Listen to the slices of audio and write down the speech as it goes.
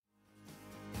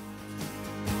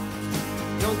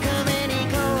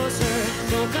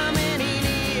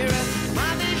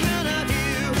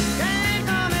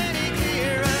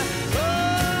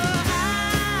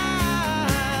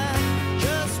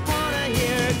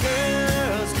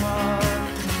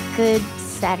Good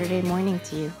Saturday morning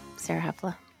to you, Sarah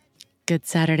Hepla. Good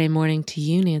Saturday morning to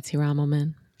you, Nancy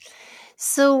Rommelman.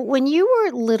 So when you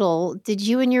were little, did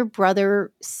you and your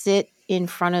brother sit in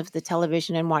front of the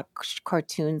television and watch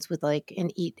cartoons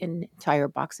and eat an entire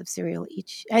box of cereal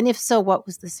each? And if so, what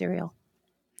was the cereal?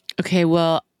 Okay,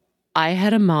 well, I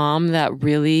had a mom that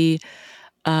really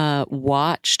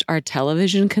watched our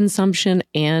television consumption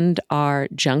and our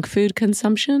junk food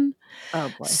consumption.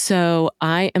 Oh, boy. So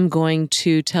I am going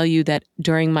to tell you that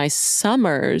during my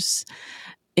summers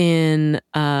in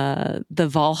the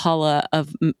Valhalla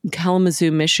of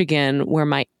Kalamazoo, Michigan, where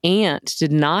my aunt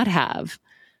did not have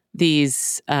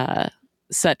these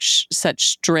such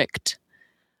strict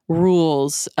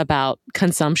rules about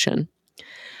consumption.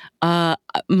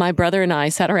 My brother and I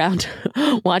sat around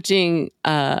watching,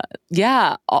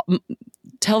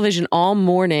 television all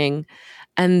morning,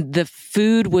 and the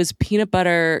food was peanut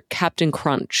butter Captain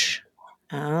Crunch.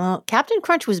 Oh, Captain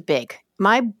Crunch was big.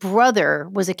 My brother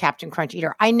was a Captain Crunch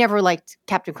eater. I never liked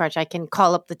Captain Crunch. I can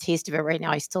call up the taste of it right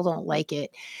now. I still don't like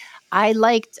it. I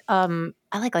like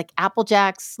Apple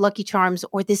Jacks, Lucky Charms,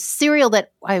 or this cereal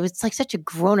that it's like such a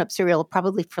grown-up cereal,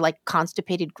 probably for like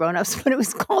constipated grown-ups, but it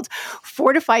was called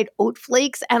Fortified Oat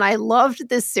Flakes. And I loved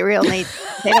this cereal. And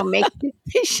they don't make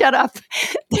it. Shut up.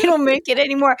 They don't make it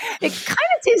anymore. It kind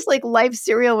of tastes like Life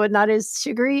cereal, but not as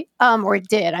sugary. Or it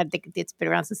did. I think it's been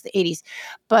around since the 80s.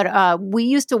 But we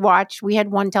used to watch, we had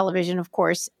one television, of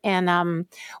course, and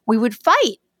we would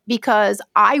fight, because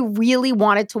I really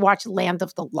wanted to watch Land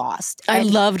of the Lost. I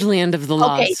loved Land of the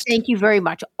Lost. Okay, thank you very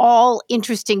much. All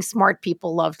interesting, smart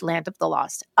people loved Land of the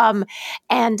Lost.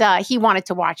 And he wanted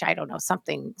to watch, I don't know,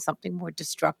 something more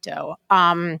destructo.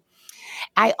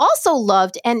 I also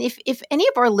loved, and if any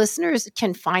of our listeners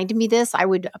can find me this, I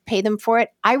would pay them for it.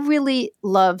 I really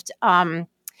loved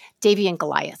Davy and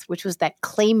Goliath, which was that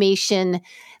claymation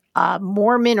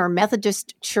Mormon or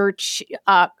Methodist church.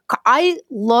 I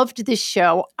loved this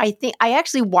show. I think I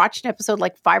actually watched an episode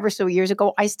like 5 or so years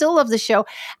ago. I still love the show.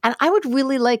 And I would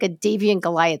really like a Davy and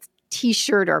Goliath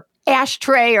t-shirt or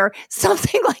ashtray or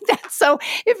something like that. So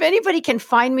if anybody can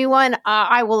find me one,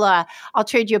 I'll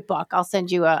trade you a buck. I'll send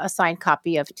you a signed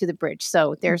copy of To the Bridge.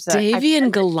 So there's Davy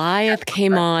and Goliath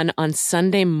came on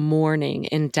Sunday morning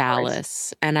in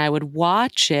Dallas, and I would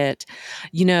watch it.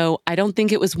 You know, I don't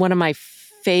think it was one of my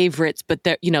favorites, but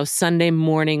Sunday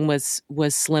morning was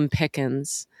slim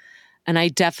pickings, and I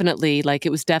definitely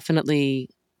it was definitely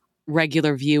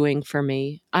regular viewing for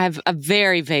me. I have a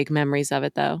very vague memories of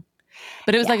it though,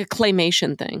 but it was like a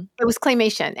claymation thing. It was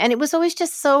claymation, and it was always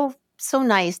just so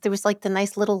nice. There was like the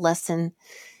nice little lesson,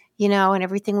 and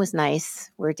everything was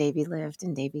nice where Davy lived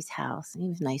in Davy's house, and he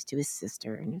was nice to his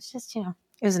sister, and it was just it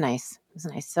was nice. It was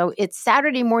nice. So it's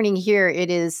Saturday morning here. It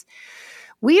is.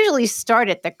 We usually start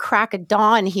at the crack of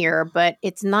dawn here, but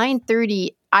it's 9:30.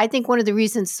 I think one of the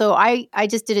reasons, so I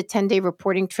just did a 10-day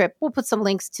reporting trip. We'll put some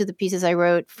links to the pieces I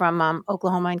wrote from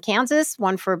Oklahoma and Kansas,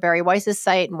 one for Barry Weiss's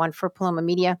site and one for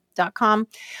palomamedia.com.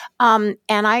 And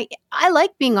I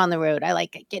like being on the road. I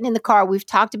like getting in the car. We've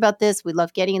talked about this. We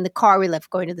love getting in the car. We love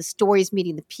going to the stores,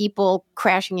 meeting the people,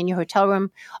 crashing in your hotel room.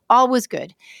 All was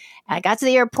good. And I got to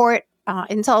the airport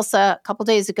in Tulsa a couple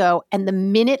days ago, and the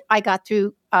minute I got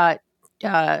through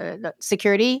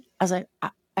security, I was like,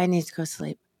 I need to go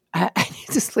sleep. I need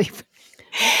to sleep.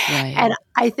 Right. And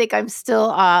I think I'm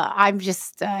still, I'm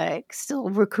just still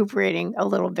recuperating a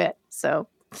little bit. So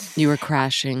you were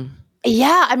crashing.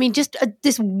 Yeah. I mean, just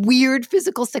this weird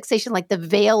physical sensation, like the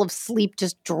veil of sleep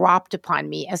just dropped upon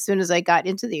me as soon as I got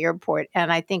into the airport.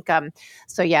 And I think,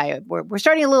 we're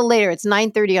starting a little later. It's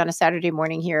 9:30 on a Saturday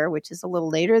morning here, which is a little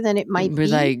later than it might be. We're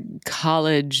like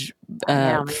college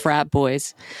frat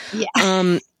boys. Yeah.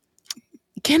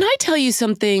 Can I tell you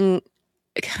something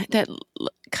that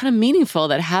kind of meaningful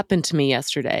that happened to me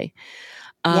yesterday?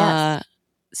 Yes.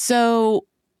 So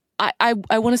I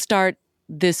want to start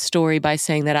this story by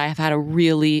saying that I have had a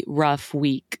really rough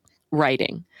week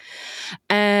writing.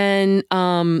 And,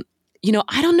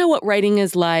 I don't know what writing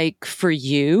is like for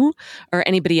you or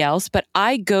anybody else, but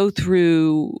I go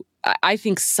through, I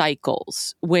think,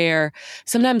 cycles where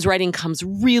sometimes writing comes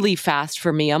really fast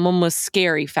for me. I'm almost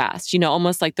scary fast,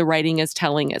 almost like the writing is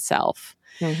telling itself.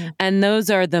 Mm-hmm. And those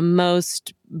are the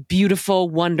most beautiful,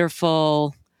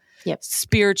 wonderful,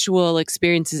 spiritual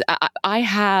experiences. I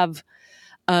have,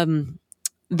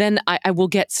 then I will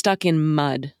get stuck in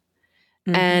mud.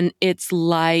 Mm-hmm. And it's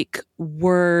like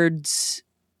words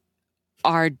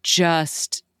are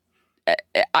just,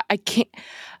 I can't,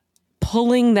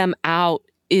 pulling them out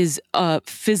is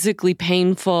physically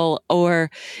painful,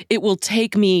 or it will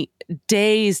take me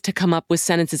days to come up with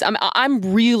sentences. I'm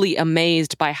really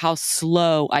amazed by how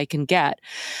slow I can get.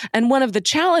 And one of the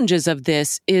challenges of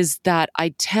this is that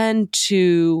I tend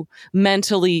to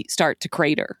mentally start to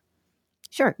crater.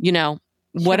 Sure.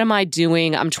 What am I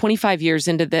doing? I'm 25 years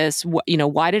into this.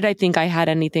 Why did I think I had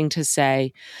anything to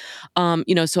say?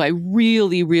 So I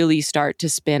really, really start to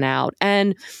spin out.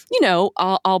 And,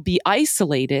 I'll be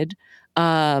isolated,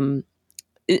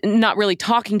 not really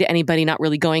talking to anybody, not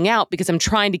really going out because I'm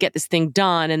trying to get this thing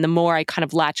done. And the more I kind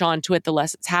of latch onto it, the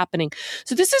less it's happening.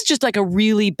 So this is just like a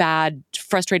really bad,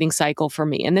 frustrating cycle for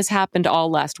me. And this happened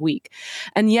all last week.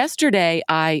 And yesterday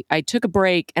I took a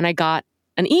break and I got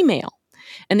an email.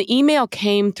 And the email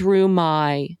came through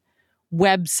my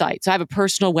website. So I have a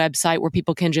personal website where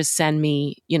people can just send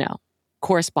me,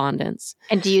 correspondence.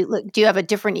 And do you have a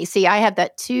different, see, I have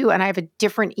that too, and I have a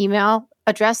different email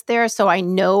address there. So I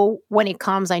know when it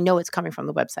comes, I know it's coming from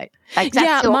the website.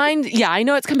 Mine, I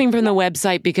know it's coming from the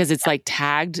website because it's like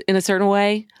tagged in a certain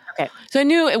way. Okay. So I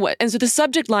knew it was, and so the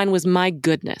subject line was "My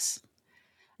goodness."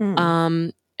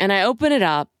 And I open it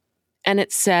up and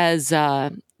it says,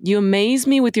 "You amaze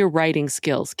me with your writing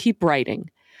skills. Keep writing.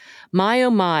 My, oh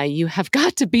my, you have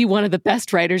got to be one of the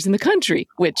best writers in the country,"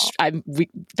 which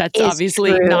that's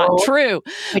obviously not true.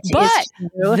 But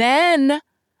then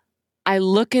I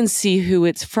look and see who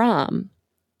it's from.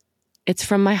 It's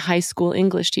from my high school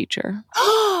English teacher.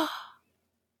 Oh,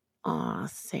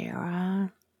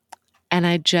 Sarah. And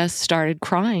I just started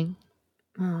crying.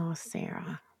 Oh,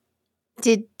 Sarah.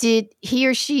 Did he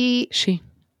or she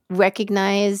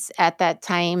recognize at that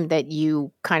time that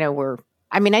you kind of were,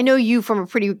 I mean, I know you from a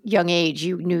pretty young age,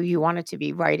 you knew you wanted to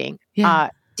be writing. Yeah.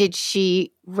 Did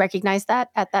she recognize that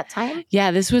at that time?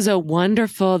 Yeah, this was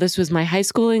my high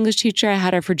school English teacher. I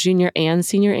had her for junior and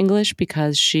senior English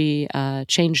because she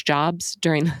changed jobs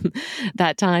during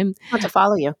that time. I want to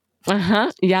follow you.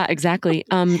 Yeah, exactly.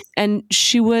 And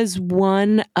she was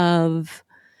one of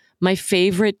my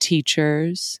favorite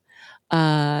teachers.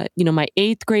 My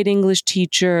 8th grade English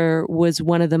teacher was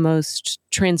one of the most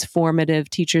transformative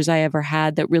teachers I ever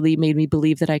had that really made me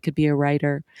believe that I could be a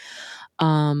writer.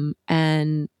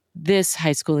 And this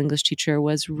high school English teacher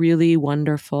was really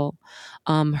wonderful.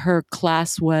 Her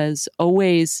class was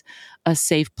always a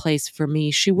safe place for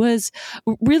me. She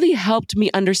really helped me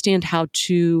understand how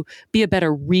to be a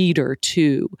better reader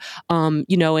too.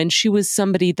 And she was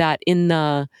somebody that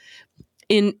I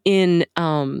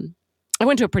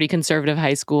went to a pretty conservative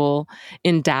high school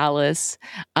in Dallas,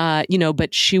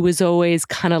 but she was always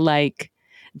kind of like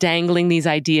dangling these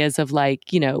ideas of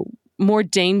more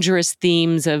dangerous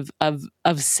themes of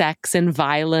sex and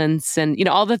violence and,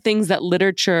 all the things that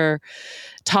literature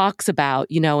talks about,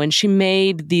 and she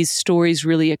made these stories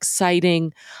really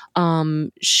exciting.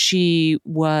 She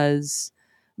was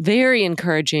very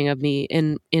encouraging of me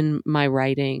in my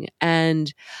writing.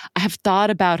 And I have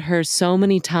thought about her so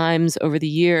many times over the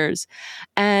years.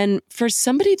 And for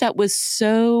somebody that was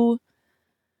so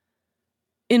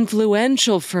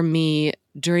influential for me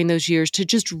during those years to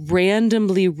just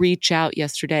randomly reach out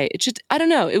yesterday, I don't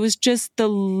know, it was just the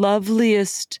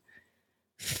loveliest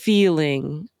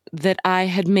feeling that I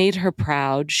had made her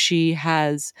proud. She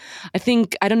has, I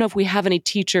don't know if we have any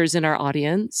teachers in our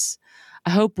audience. I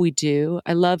hope we do.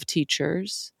 I love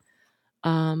teachers.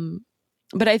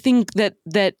 But I think that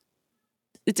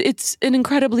it's an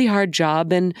incredibly hard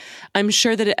job. And I'm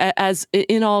sure that as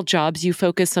in all jobs, you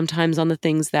focus sometimes on the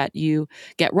things that you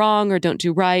get wrong or don't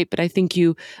do right. But I think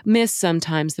you miss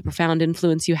sometimes the profound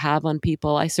influence you have on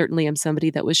people. I certainly am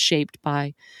somebody that was shaped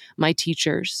by my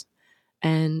teachers.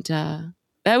 And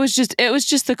it was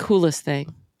just the coolest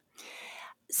thing.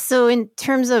 So in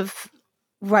terms of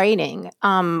writing,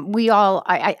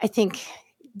 I think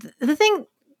the thing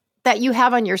that you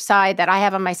have on your side that I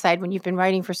have on my side when you've been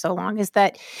writing for so long is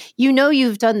that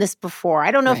you've done this before.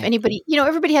 I don't know if anybody,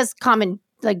 everybody has common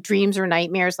like dreams or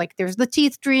nightmares. Like there's the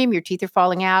teeth dream, your teeth are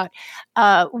falling out.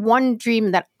 One dream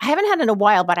that I haven't had in a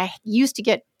while, but I used to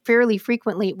get fairly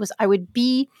frequently was I would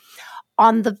be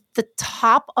on the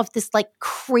top of this like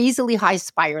crazily high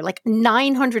spire, like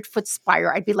 900-foot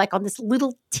spire. I'd be like on this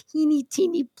little teeny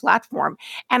platform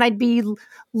and I'd be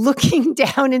looking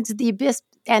down into the abyss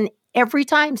and every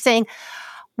time saying,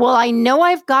 well, I know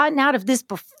I've gotten out of this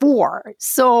before,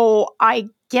 so I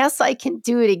guess I can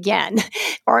do it again.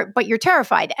 But you're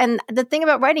terrified. And the thing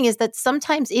about writing is that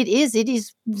sometimes it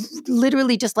is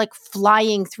literally just like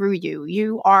flying through you.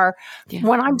 You are,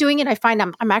 when I'm doing it, I find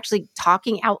I'm actually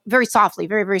talking out very softly,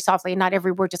 very, very softly, and not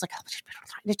every word just like,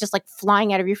 it's just like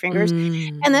flying out of your fingers.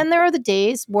 And then there are the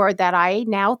days that I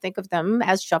now think of them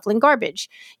as shoveling garbage.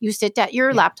 You sit at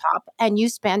your laptop and you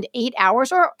spend 8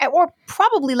 hours or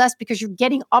probably less, because you're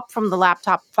getting up from the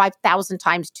laptop 5,000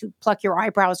 times to pluck your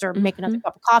eyebrows or make another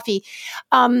cup of coffee.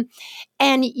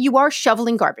 And you are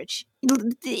shoveling garbage.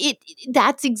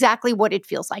 That's exactly what it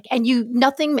feels like. And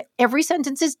every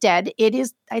sentence is dead.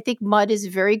 I think mud is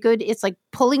very good. It's like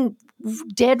pulling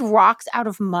dead rocks out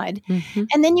of mud.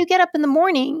 And then you get up in the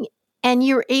morning and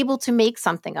you're able to make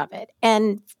something of it.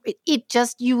 And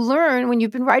you learn when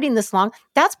you've been writing this long,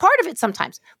 that's part of it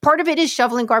sometimes. Part of it is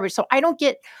shoveling garbage. So I don't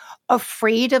get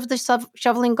afraid of the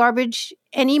shoveling garbage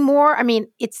anymore. I mean,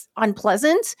 it's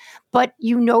unpleasant, but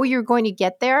you're going to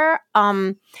get there.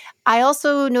 I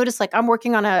also noticed, like, I'm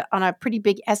working on a pretty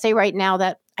big essay right now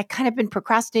that I kind of been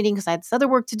procrastinating because I had this other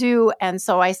work to do. And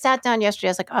so I sat down yesterday.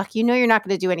 I was like, oh, you're not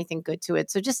going to do anything good to it.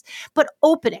 So but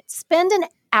open it, spend an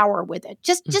hour with it.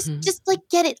 Just like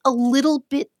get it a little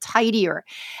bit tidier.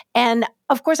 And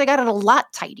of course I got it a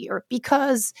lot tidier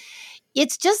because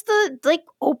it's just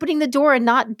opening the door and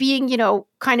not being,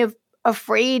 kind of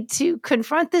afraid to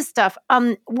confront this stuff.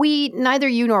 Neither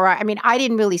you nor I mean, I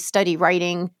didn't really study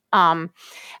writing.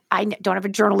 I don't have a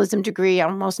journalism degree.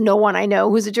 Almost no one I know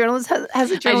who's a journalist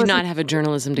has a journalism. I do not have a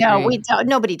journalism degree. No,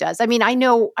 nobody does. I mean, I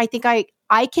think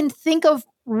I can think of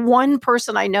one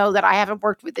person I know that I haven't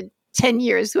worked with in 10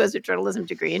 years who has a journalism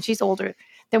degree, and she's older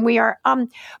than we are.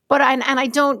 But I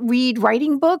don't read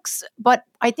writing books, but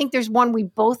I think there's one we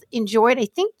both enjoyed. I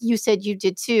think you said you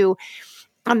did too.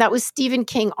 That was Stephen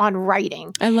King on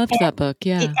writing. I loved that book.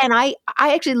 Yeah. And I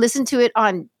actually listened to it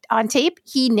on tape.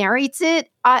 He narrates it.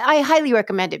 I highly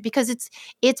recommend it because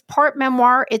it's part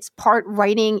memoir, it's part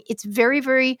writing. It's very,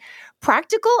 very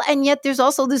practical. And yet there's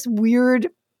also this weird,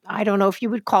 I don't know if you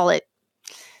would call it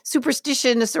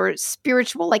superstitious or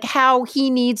spiritual, like how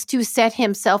he needs to set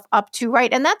himself up to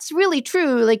write. And that's really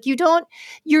true. Like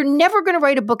you're never going to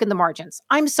write a book in the margins.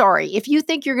 I'm sorry. If you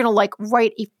think you're going to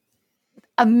write a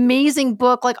amazing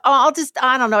book, like, oh,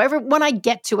 I don't know, when I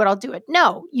get to it, I'll do it.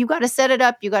 No, you got to set it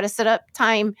up. You got to set up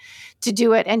time to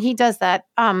do it. And he does that.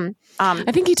 I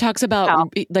think he talks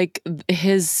about like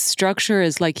his structure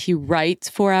is like he writes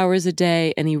 4 hours a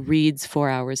day and he reads 4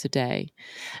 hours a day.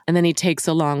 And then he takes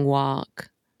a long walk.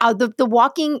 The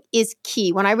walking is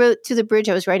key. When I wrote To the Bridge,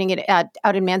 I was writing it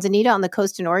out in Manzanita on the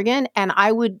coast in Oregon, and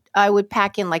I would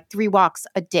pack in like 3 walks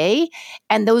a day,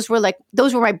 and those were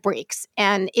my breaks,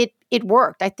 and it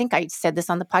worked. I think I said this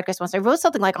on the podcast once. I wrote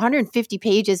something like 150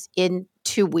 pages in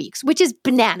 2 weeks, which is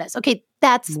bananas. Okay,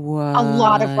 that's a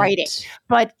lot of writing.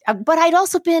 But I'd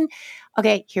also been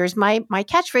here's my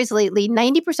catchphrase lately: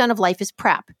 90% of life is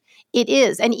prep. It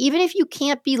is. And even if you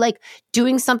can't be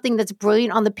doing something that's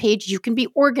brilliant on the page, you can be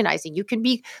organizing, you can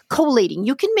be collating,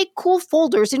 you can make cool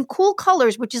folders in cool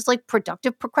colors, which is like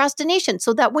productive procrastination,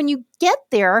 so that when you get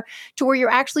there to where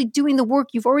you're actually doing the work,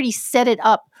 you've already set it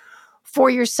up for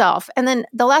yourself. And then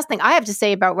the last thing I have to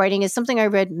say about writing is something I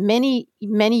read many,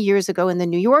 many years ago in the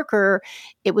New Yorker.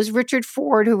 It was Richard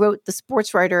Ford who wrote The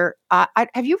Sports Writer.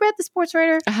 Have you read The Sports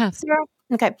Writer, Sarah?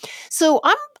 Okay. So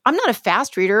I'm not a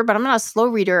fast reader, but I'm not a slow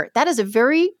reader. That is a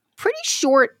pretty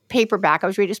short paperback. I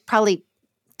was reading, it's probably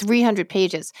 300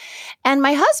 pages. And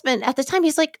my husband at the time,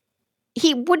 he's like,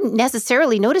 he wouldn't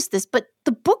necessarily notice this, but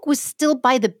the book was still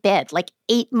by the bed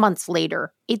 8 months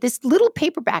later. This little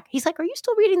paperback. He's like, are you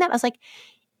still reading that? I was like,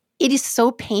 it is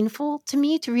so painful to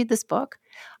me to read this book.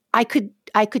 I could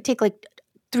take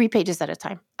 3 pages at a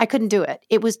time. I couldn't do it.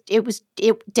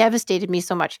 It devastated me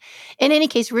so much. In any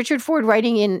case, Richard Ford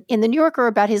writing in the New Yorker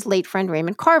about his late friend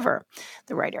Raymond Carver,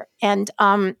 the writer. And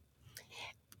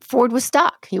Ford was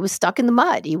stuck. He was stuck in the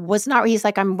mud. He's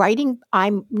like, I'm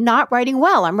not writing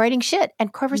well. I'm writing shit.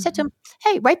 And Carver said to him,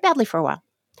 hey, write badly for a while.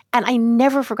 And I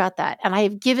never forgot that. And I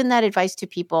have given that advice to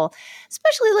people,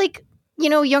 especially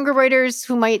younger writers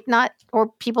who might not, or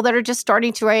people that are just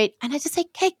starting to write. And I just say,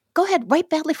 hey, go ahead, write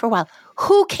badly for a while.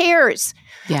 Who cares?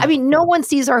 Yeah. I mean, no one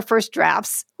sees our first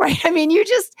drafts, right? I mean, you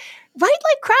just write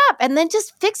like crap and then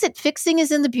just fix it. Fixing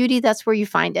is in the beauty. That's where you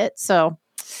find it. So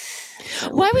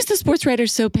why was The Sports Writer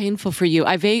so painful for you?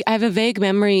 I have a vague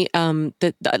memory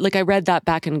that I read that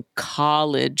back in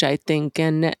college, I think,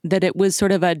 and that it was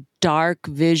sort of a dark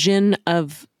vision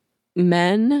of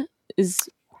men.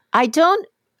 I don't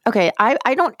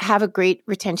have a great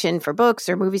retention for books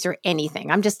or movies or anything.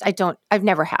 I've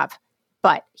never have.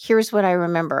 But here's what I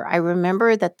remember. I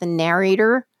remember that the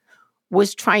narrator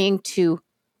was trying to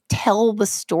tell the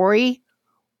story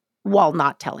while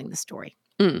not telling the story.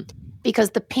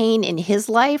 Because the pain in his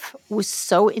life was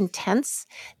so intense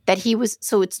that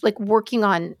so it's like working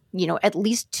on, at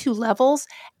least 2 levels.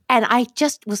 And I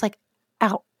just was like,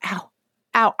 ow, ow,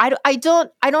 ow. I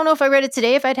don't know if I read it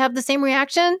today, if I'd have the same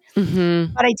reaction,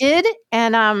 but I did.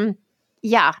 And,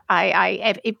 yeah,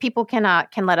 if people can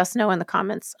let us know in the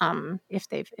comments, if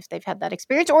they've had that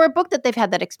experience, or a book that they've had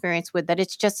that experience with, that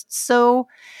it's just so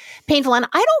painful. And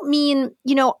I don't mean,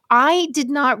 I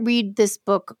did not read this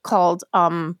book called,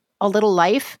 A Little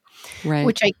Life, right,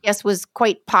 which I guess was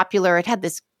quite popular. It had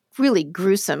this really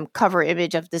gruesome cover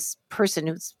image of this person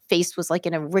whose face was like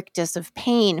in a rictus of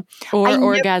pain. Or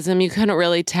orgasm. You couldn't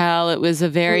really tell. It was a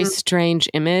very strange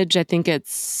image. I think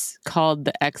it's called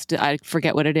I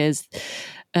forget what it is.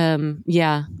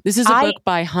 Yeah. This is a book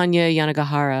by Hanya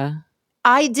Yanagihara.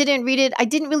 I didn't read it. I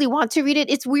didn't really want to read it.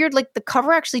 It's weird. Like, the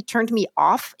cover actually turned me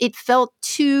off. It felt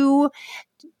too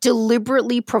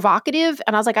deliberately provocative,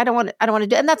 and I was like, I don't want to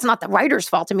do. And that's not the writer's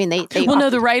fault. I mean, they well,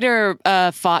 no, the writer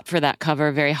fought for that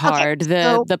cover very hard.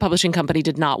 Okay, the publishing company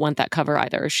did not want that cover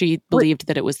either. She believed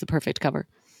that it was the perfect cover.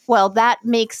 Well, that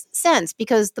makes sense,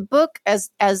 because the book,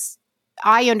 as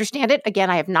I understand it,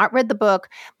 again, I have not read the book.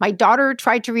 My daughter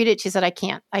tried to read it. She said, I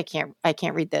can't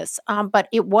read this. But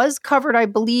it was covered, I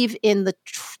believe, in the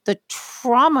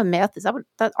trauma myth. Is that what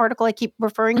that article I keep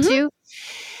referring to?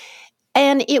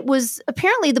 And it was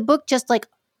apparently the book just like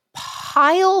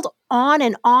piled on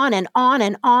and on and on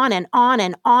and on and on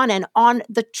and on and on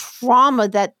the trauma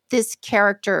that this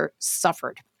character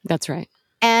suffered. That's right.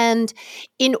 And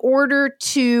in order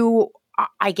to,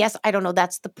 I guess, I don't know,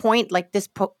 that's the point, like this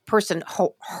person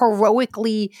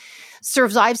heroically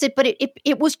survives it, but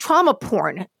it was trauma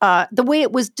porn, the way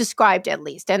it was described, at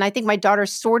least. And I think my daughter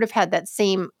sort of had that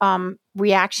same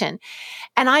reaction.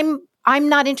 And I'm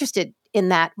not interested in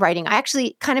that writing. I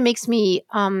actually kind of makes me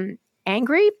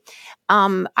angry.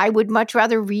 I would much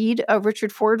rather read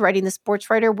Richard Ford writing The Sports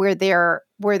Writer, where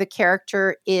the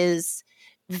character is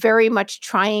very much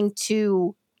trying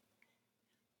to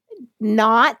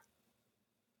not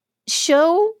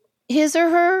show his or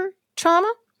her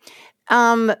trauma.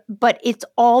 But it's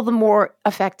all the more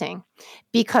affecting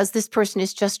because this person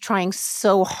is just trying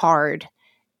so hard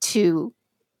to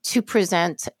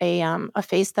present a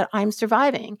face that I'm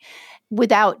surviving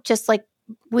without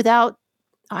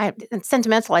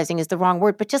sentimentalizing is the wrong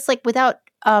word, but just like without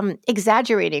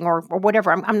exaggerating or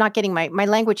whatever. I'm not getting my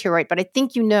language here right, but I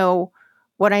think you know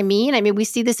what I mean. I mean, we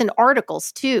see this in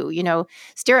articles too,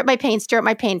 stare at my pain,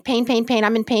 pain,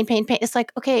 I'm in pain. It's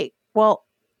like, okay, well,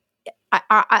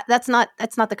 I that's not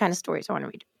the kind of stories I want to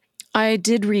read. I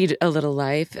did read A Little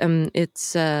Life.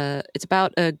 It's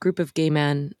about a group of gay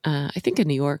men, I think in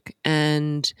New York,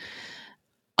 and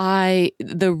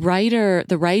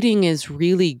the writing is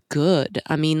really good.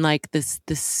 I mean, like the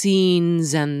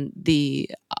scenes and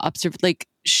the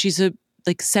she's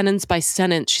sentence by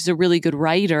sentence, she's a really good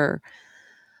writer,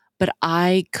 but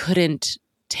I couldn't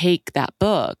take that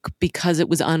book because it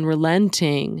was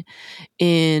unrelenting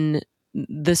in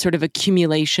the sort of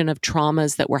accumulation of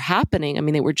traumas that were happening. I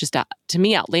mean, they were just, to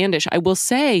me, outlandish. I will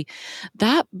say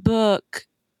that book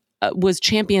was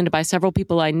championed by several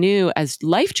people I knew as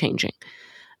life-changing.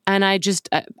 And I just,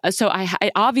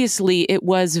 I obviously it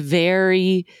was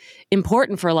very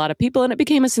important for a lot of people, and it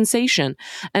became a sensation.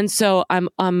 And so I'm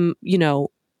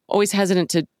always hesitant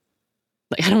to,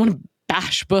 I don't want to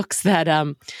bash books that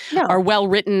are well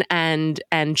written and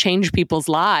change people's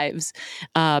lives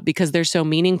because they're so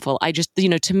meaningful. I just,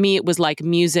 to me, it was like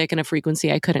music and a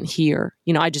frequency I couldn't hear.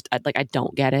 I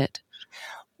don't get it.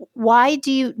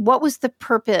 What was the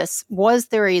purpose? Was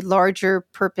there a larger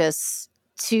purpose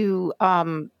to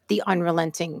the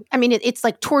unrelenting? I mean, it's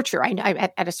like torture.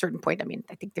 I at a certain point. I mean,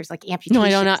 I think there's like amputation. No, I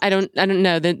don't know. I don't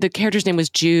know. The character's name was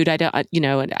Jude. I don't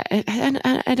know.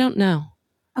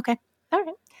 Okay. All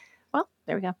right. Well,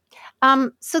 there we go.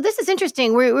 So this is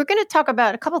interesting. We're going to talk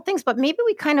about a couple of things, but maybe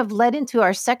we kind of led into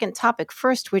our second topic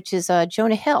first, which is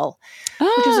Jonah Hill,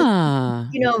 which is a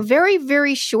very,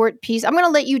 very short piece. I'm going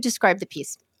to let you describe the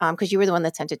piece because you were the one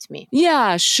that sent it to me.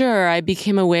 Yeah, sure. I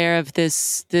became aware of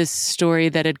this story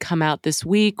that had come out this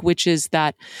week, which is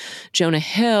that Jonah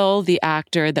Hill, the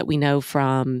actor that we know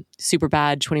from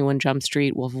Superbad, 21 Jump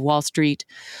Street, Wolf of Wall Street,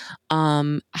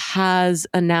 has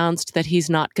announced that he's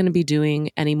not going to be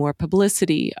doing any more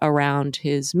publicity around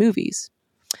his movies.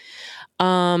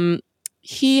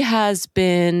 He has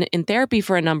been in therapy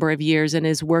for a number of years and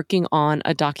is working on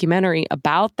a documentary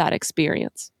about that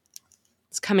experience.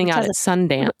 It's coming out at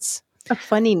Sundance. A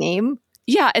funny name.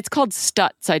 Yeah, it's called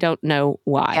Stutz. I don't know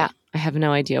why. I have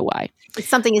no idea why. It's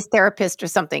something his therapist or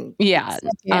something. Yeah.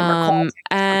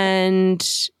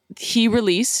 And he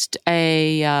released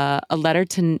a letter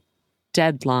to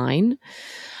Deadline.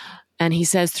 And he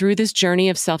says, through this journey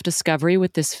of self-discovery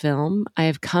with this film, I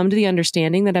have come to the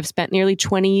understanding that I've spent nearly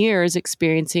 20 years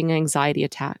experiencing anxiety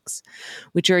attacks,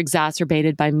 which are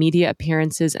exacerbated by media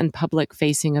appearances and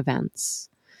public-facing events.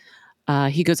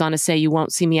 He goes on to say, you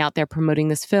won't see me out there promoting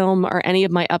this film or any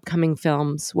of my upcoming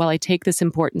films while I take this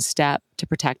important step to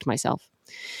protect myself.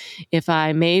 If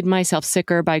I made myself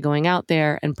sicker by going out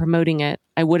there and promoting it,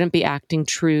 I wouldn't be acting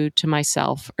true to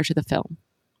myself or to the film.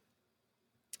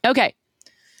 Okay.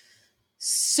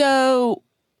 So,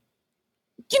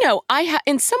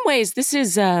 in some ways, this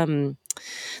is in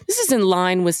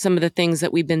line with some of the things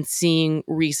that we've been seeing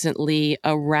recently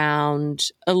around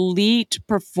elite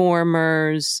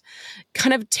performers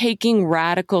kind of taking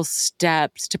radical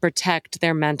steps to protect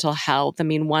their mental health. I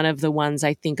mean, one of the ones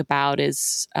I think about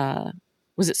is,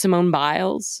 was it Simone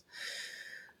Biles?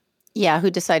 Yeah,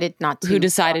 who decided not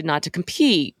to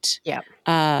compete. Yeah.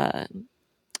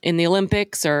 In the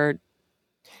Olympics or...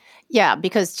 Yeah,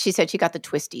 because she said she got the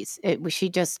twisties. She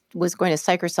just was going to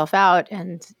psych herself out.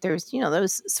 And there's,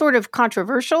 those sort of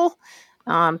controversial.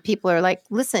 People are like,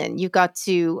 listen, you got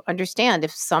to understand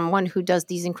if someone who does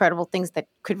these incredible things that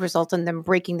could result in them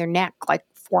breaking their neck like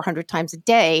 400 times a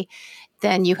day,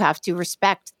 then you have to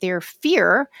respect their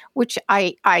fear, which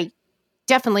I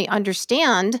definitely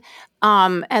understand.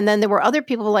 And then there were other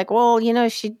people like, well,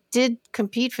 she did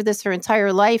compete for this her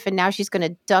entire life and now she's going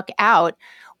to duck out,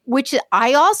 which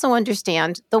I also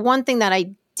understand. The one thing that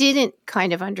I didn't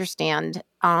kind of understand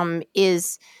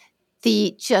is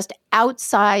the just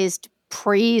outsized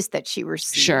praise that she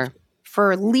received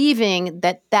for leaving,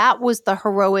 that was the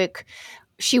heroic.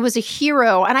 She was a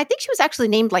hero. And I think she was actually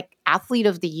named like Athlete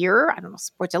of the Year. I don't know,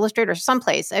 Sports Illustrated or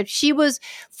someplace. She was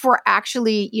for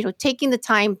actually, taking the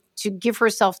time to give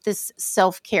herself this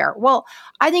self-care. Well,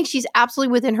 I think she's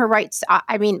absolutely within her rights.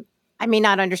 I mean, I may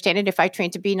not understand it if I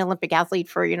trained to be an Olympic athlete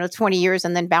for, 20 years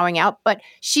and then bowing out, but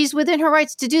she's within her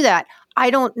rights to do that.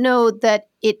 I don't know that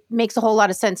it makes a whole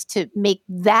lot of sense to make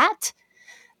that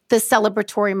the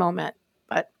celebratory moment,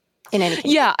 but in any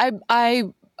case. Yeah,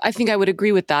 I think I would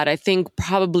agree with that. I think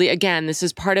probably, again, this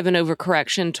is part of an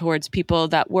overcorrection towards people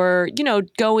that were,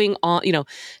 going on,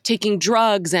 taking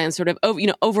drugs and sort of,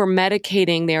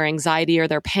 over-medicating their anxiety or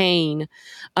their pain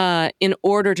in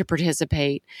order to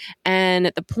participate. And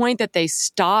at the point that they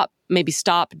stop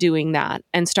doing that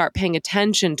and start paying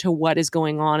attention to what is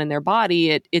going on in their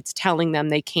body, it's telling them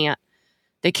they can't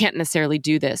necessarily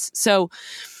do this. So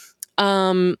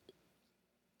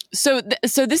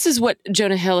this is what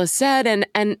Jonah Hill has said, and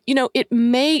it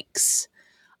makes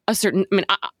a certain. I mean,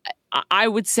 I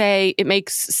would say it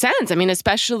makes sense. I mean,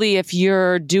 especially if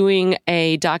you're doing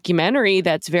a documentary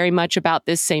that's very much about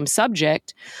this same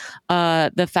subject,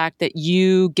 the fact that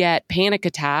you get panic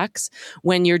attacks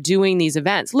when you're doing these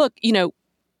events. Look,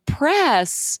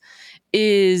 press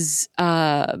is,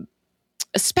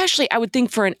 especially, I would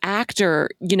think for an actor,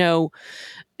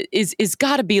 is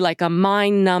got to be like a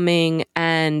mind-numbing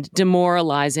and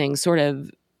demoralizing sort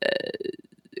of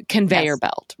conveyor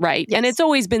belt, right? Yes. And it's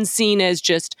always been seen as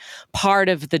just part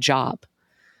of the job.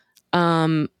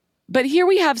 But here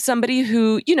we have somebody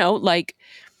who,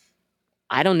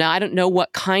 I don't know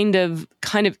what kind of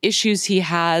issues he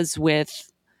has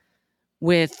with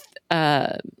his.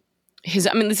 I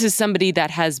mean, this is somebody that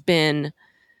has been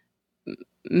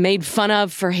made fun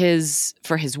of for his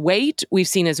weight. We've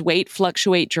seen his weight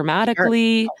fluctuate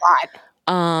dramatically. A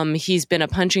lot. He's been a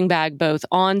punching bag both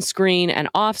on screen and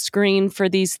off screen for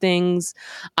these things.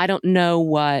 I don't know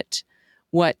what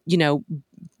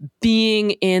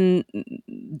being in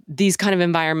these kind of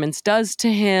environments does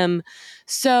to him.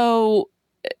 So,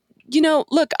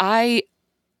 look, I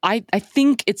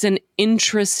think it's an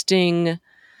interesting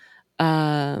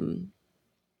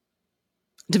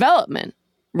development.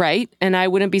 Right. And I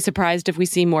wouldn't be surprised if we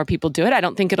see more people do it. I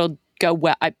don't think it'll go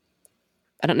well. I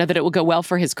don't know that it will go well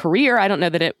for his career. I don't know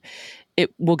that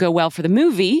it will go well for the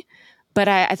movie, but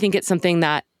I think it's something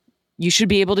that you should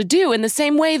be able to do in the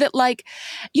same way that I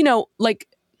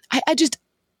just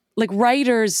like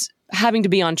writers having to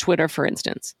be on Twitter, for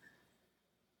instance.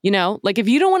 If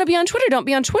you don't want to be on Twitter, don't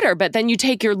be on Twitter, but then you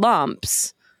take your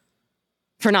lumps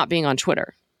for not being on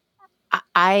Twitter.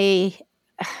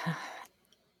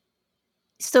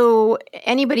 So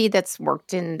anybody that's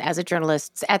worked as a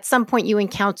journalist, at some point you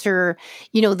encounter,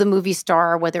 the movie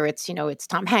star, whether it's, it's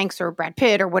Tom Hanks or Brad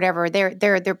Pitt or whatever.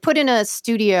 They're put in a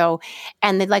studio,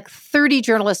 and they like 30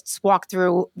 journalists walk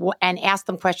through and ask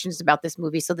them questions about this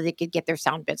movie so that they could get their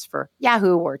sound bits for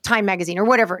Yahoo or Time Magazine or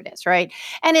whatever it is, right?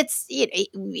 And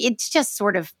it's just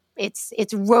sort of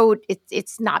it's rote.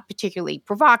 It's not particularly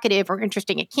provocative or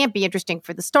interesting. It can't be interesting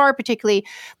for the star particularly,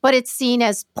 but it's seen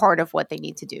as part of what they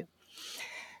need to do.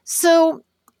 So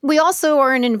we also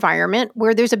are in an environment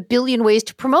where there's a billion ways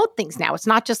to promote things now. It's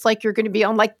not just like you're going to be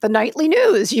on like the nightly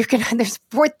news. There's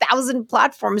 4,000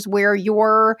 platforms where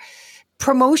your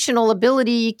promotional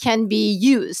ability can be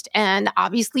used. And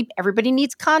obviously everybody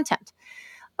needs content.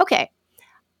 Okay.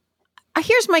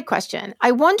 Here's my question.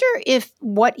 I wonder if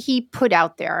what he put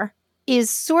out there is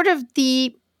sort of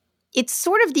the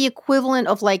equivalent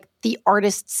of like the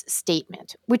artist's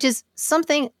statement, which is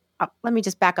something. Let me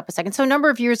just back up a second. So a number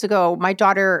of years ago, my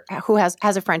daughter, who has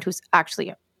a friend who's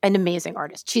actually an amazing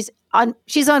artist.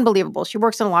 She's unbelievable. She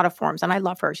works in a lot of forums, and I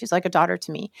love her. She's like a daughter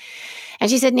to me. And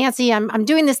she said, Nancy, I'm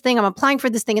doing this thing. I'm applying for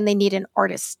this thing, and they need an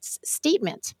artist's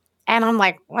statement. And I'm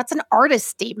like, what's an artist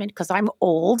statement? Because I'm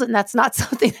old, and that's not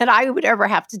something that I would ever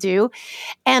have to do.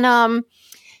 And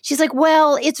she's like,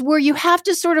 well, it's where you have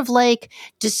to sort of like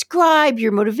describe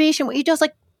your motivation. What you do is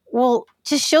like, well,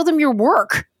 just show them your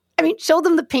work. I mean, show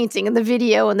them the painting and the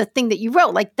video and the thing that you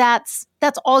wrote. Like that's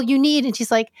all you need. And she's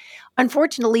like,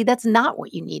 unfortunately, that's not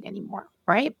what you need anymore,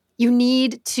 right? You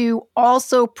need to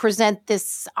also present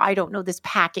this, this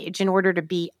package in order to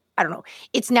be,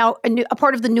 it's now a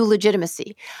part of the new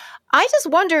legitimacy. I just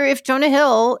wonder if Jonah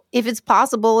Hill, if it's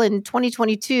possible in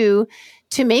 2022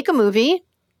 to make a movie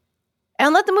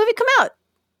and let the movie come out.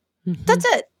 Mm-hmm. That's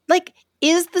it. Like,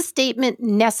 is the statement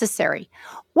necessary?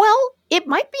 Well, it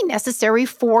might be necessary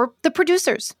for the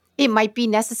producers. It might be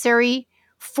necessary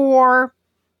for,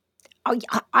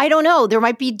 I don't know, there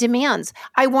might be demands.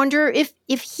 I wonder if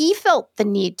he felt the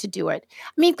need to do it.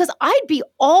 I mean, because I'd be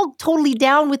all totally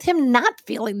down with him not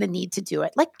feeling the need to do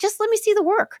it. Like, just let me see the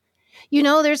work.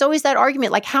 There's always that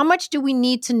argument, like, how much do we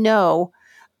need to know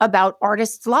about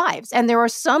artists' lives? And there are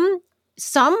some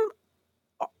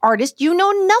artists, you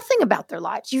know nothing about their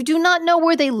lives. You do not know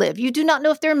where they live. You do not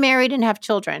know if they're married and have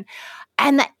children.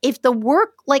 And that if the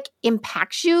work like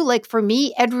impacts you, like for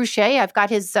me, Ed Ruscha, I've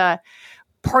got his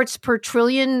parts per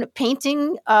trillion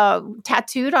painting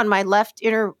tattooed on my left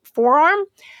inner forearm.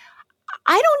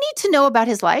 I don't need to know about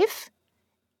his life.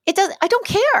 I don't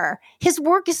care. His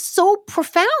work is so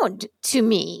profound to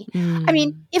me. Mm. I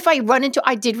mean,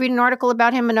 I did read an article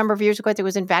about him a number of years ago. I think it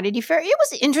was in Vanity Fair. It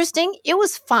was interesting. It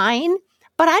was fine.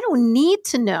 But I don't need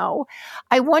to know.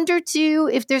 I wonder, too,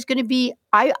 if there's going to be,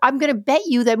 I'm going to bet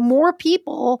you that more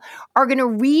people are going to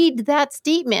read that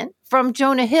statement from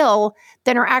Jonah Hill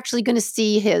than are actually going to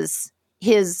see his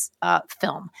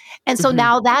film. And so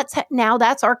mm-hmm. now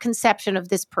that's our conception of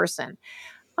this person.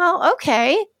 Well,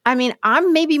 okay. I mean,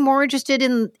 I'm maybe more interested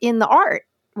in the art.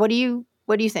 What do you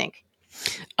think?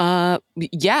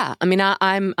 Yeah. I mean,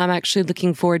 I'm actually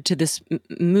looking forward to this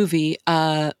movie.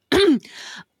 I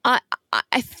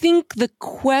think the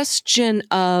question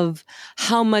of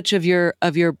how much of your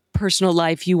personal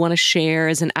life you want to share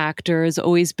as an actor has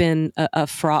always been a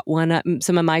fraught one.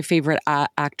 Some of my favorite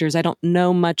actors, I don't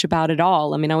know much about at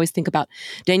all. I mean, I always think about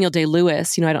Daniel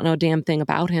Day-Lewis. I don't know a damn thing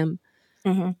about him.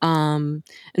 Mm-hmm. And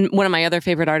one of my other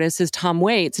favorite artists is Tom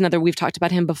Waits. We've talked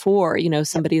about him before.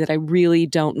 Somebody that I really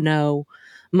don't know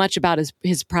much about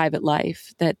his private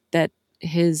life. That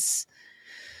his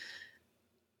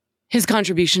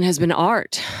contribution has been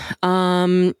art.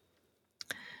 I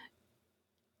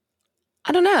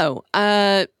don't know.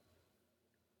 I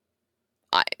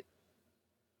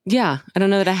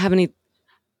don't know that I have any.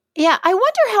 Yeah, I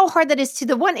wonder how hard that is. To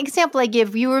the one example I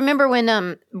give, you remember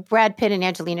when Brad Pitt and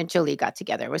Angelina Jolie got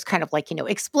together? It was kind of like,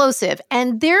 explosive.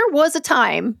 And there was a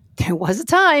time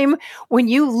when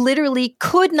you literally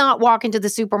could not walk into the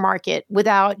supermarket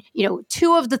without, 2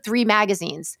 of the 3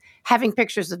 magazines having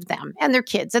pictures of them and their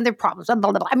kids and their problems. Blah,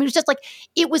 blah, blah. I mean, it was just like,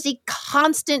 it was a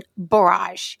constant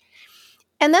barrage.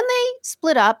 And then they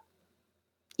split up.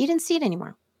 You didn't see it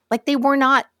anymore. Like, they were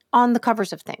not on the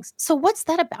covers of things. So what's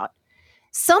that about?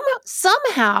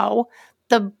 Somehow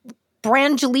the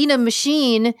Brangelina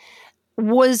machine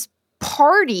was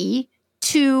party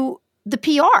to the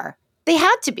PR. They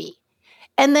had to be.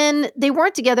 And then they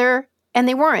weren't together and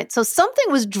they weren't. So something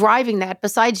was driving that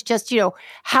besides just,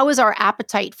 how is our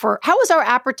appetite for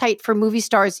movie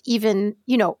stars even,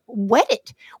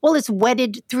 whetted? Well, it's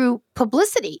whetted through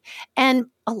publicity. And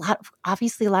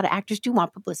obviously a lot of actors do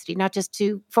want publicity, not just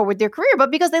to forward their career,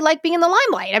 but because they like being in the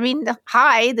limelight. I mean,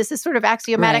 hi, this is sort of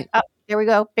axiomatic. Right. Oh, there we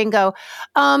go. Bingo.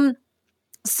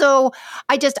 So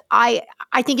I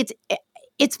think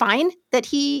it's fine that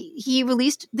he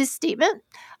released this statement.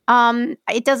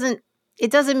 It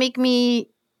doesn't make me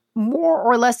more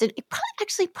or less. It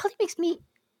probably makes me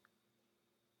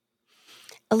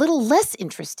a little less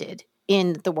interested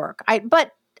in the work.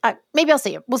 But maybe I'll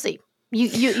see it. We'll see.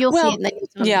 You'll see it.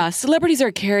 Yeah, celebrities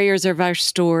are carriers of our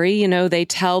story. They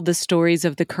tell the stories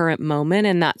of the current moment,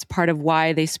 and that's part of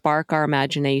why they spark our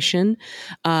imagination.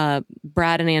 Brad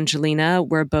and Angelina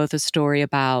were both a story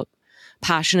about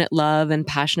passionate love and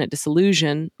passionate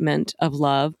disillusionment of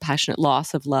love, passionate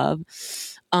loss of love.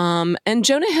 And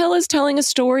Jonah Hill is telling a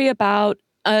story about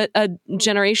a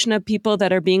generation of people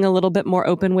that are being a little bit more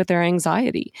open with their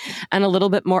anxiety and a little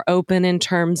bit more open in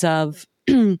terms of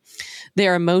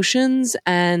their emotions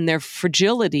and their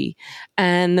fragility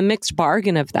and the mixed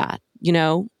bargain of that.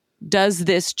 Does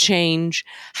this change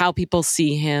how people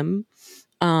see him?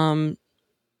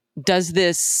 Does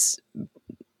this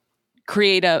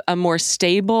create a more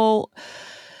stable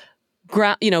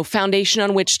foundation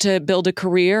on which to build a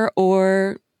career,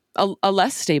 or a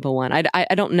less stable one?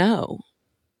 I don't know.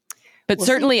 But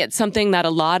certainly it's something that a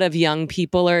lot of young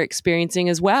people are experiencing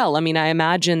as well. I mean, I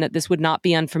imagine that this would not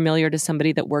be unfamiliar to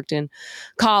somebody that worked in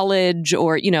college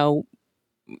or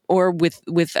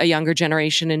with a younger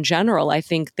generation in general. I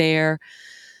think their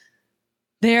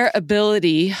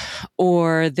ability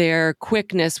or their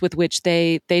quickness with which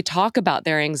they talk about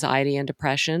their anxiety and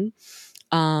depression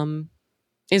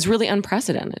is really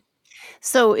unprecedented.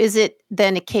 So is it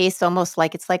then a case almost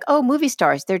like it's like, oh, movie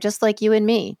stars, they're just like you and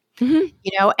me?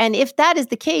 Mm-hmm. And if that is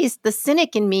the case, the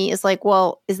cynic in me is like,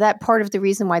 well, is that part of the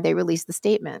reason why they released the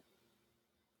statement?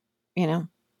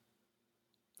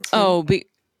 Oh,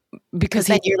 because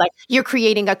then you're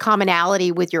creating a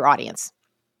commonality with your audience.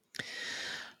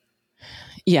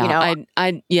 Yeah,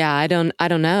 I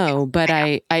don't know, but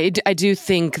I do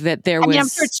think that there was. I'm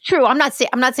sure it's true. I'm not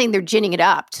saying they're ginning it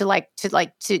up to. No.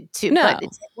 But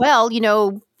it's, well,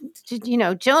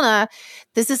 Jonah,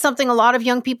 this is something a lot of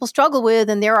young people struggle with,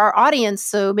 and they're our audience.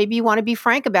 So maybe you want to be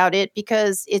frank about it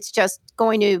because it's just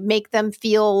going to make them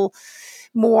feel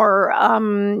more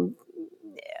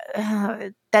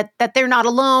that they're not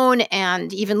alone,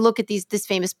 and even look at this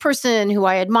famous person who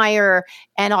I admire,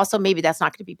 and also maybe that's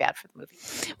not going to be bad for the movie.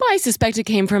 Well, I suspect it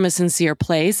came from a sincere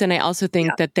place, and I also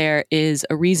think that there is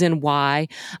a reason why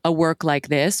a work like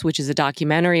this, which is a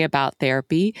documentary about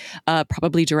therapy,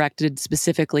 probably directed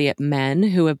specifically at men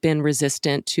who have been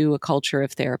resistant to a culture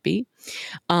of therapy.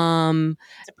 It's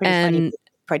a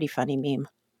pretty funny meme.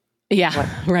 Yeah,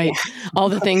 right. All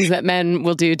the things that men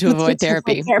will do to avoid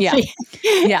therapy. Yeah.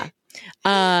 Yeah.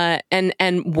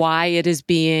 And why it is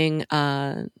being,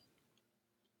 why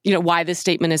this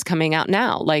statement is coming out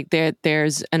now. Like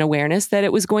there's an awareness that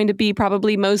it was going to be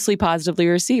probably mostly positively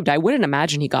received. I wouldn't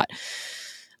imagine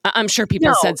I'm sure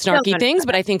people said snarky things,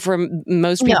 but I think for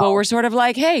most people were sort of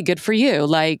like, hey, good for you.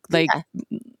 Like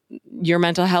your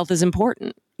mental health is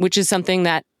important, which is something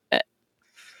that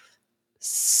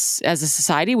as a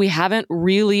society, we haven't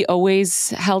really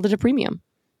always held at a premium.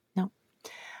 No.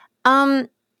 I'm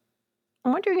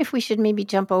wondering if we should maybe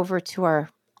jump over to our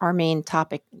main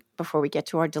topic before we get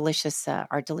to our delicious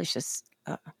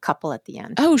couple at the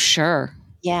end. Oh, sure.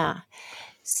 Yeah.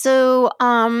 So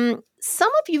some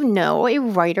of you know a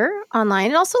writer online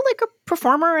and also like a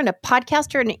performer and a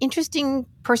podcaster and an interesting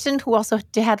person who also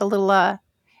had a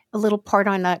little part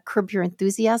on Curb Your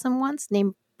Enthusiasm once,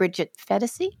 named Bridget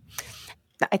Phetasy.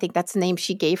 I think that's the name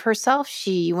she gave herself.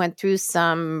 She went through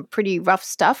some pretty rough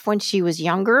stuff when she was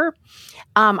younger.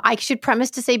 I should premise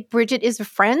to say Bridget is a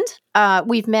friend.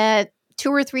 We've met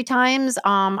 2 or 3 times.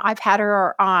 I've had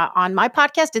her on my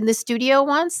podcast in this studio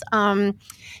once.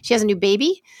 She has a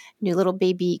new little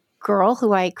baby girl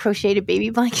who I crocheted a baby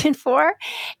blanket for.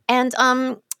 And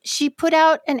she put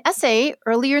out an essay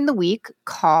earlier in the week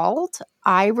called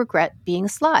I Regret Being a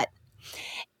Slut.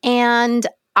 And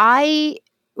I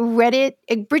read it.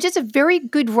 Bridget's a very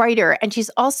good writer, and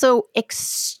she's also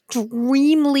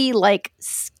extremely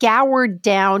scoured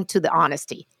down to the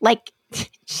honesty.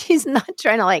 She's not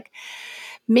trying to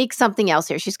make something else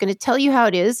here. She's going to tell you how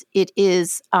it is. It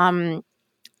is, I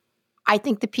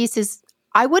think the piece is,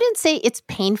 I wouldn't say it's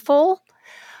painful.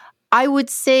 I would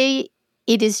say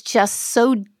it is just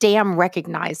so damn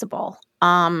recognizable.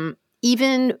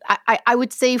 Even I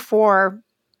would say for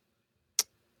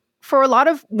for a lot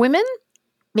of women,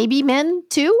 maybe men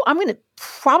too. I'm going to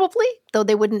probably, though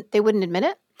they wouldn't admit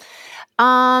it.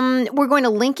 We're going to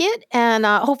link it, and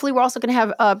hopefully we're also going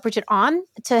to have Bridget on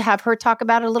to have her talk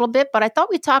about it a little bit. But I thought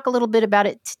we'd talk a little bit about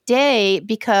it today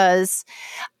because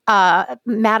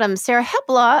Madam Sarah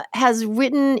Hepola has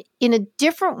written in a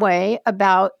different way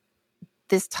about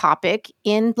this topic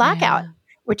in Blackout,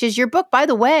 which is your book. By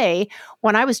the way,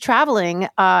 when I was traveling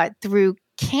through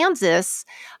Kansas,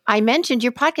 I mentioned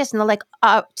your podcast, and they're like,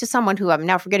 to someone who I'm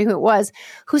now forgetting who it was,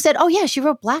 who said, "Oh yeah, she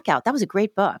wrote Blackout. That was a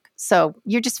great book." So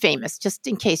you're just famous, just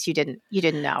in case you didn't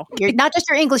know. You're not just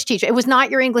your English teacher. It was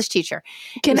not your English teacher.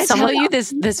 Can I tell you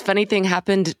this funny thing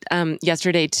happened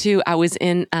yesterday too? I was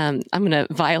in, I'm going to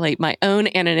violate my own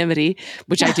anonymity,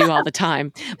 which I do all the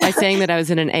time, by saying that I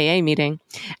was in an AA meeting,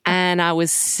 and I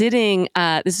was sitting,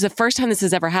 this is the first time this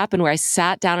has ever happened, where I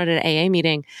sat down at an AA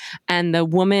meeting and the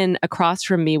woman across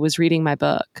from me was reading my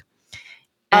book.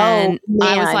 And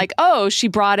I was like, oh, she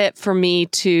brought it for me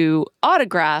to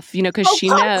autograph, because she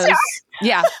knows.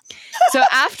 Yeah. So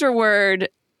afterward,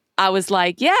 I was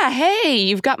like, yeah, hey,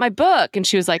 you've got my book. And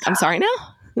she was like, I'm sorry now?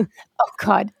 Oh,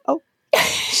 God. Oh.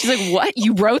 She's like, what?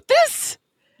 You wrote this?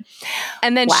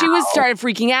 And then she started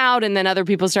freaking out, and then other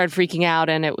people started freaking out,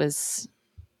 and it was...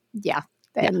 Yeah.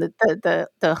 And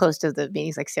the host of the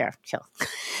meeting's like, Sarah, chill.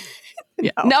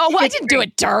 No, I didn't do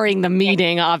it during the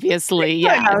meeting, obviously.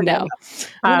 Yeah, no.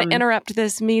 I want to interrupt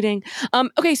this meeting.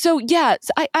 Okay, so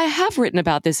I have written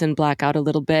about this in Blackout a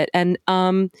little bit, and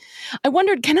I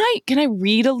wondered, can I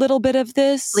read a little bit of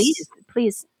this?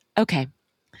 Please. Okay.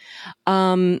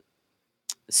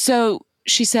 So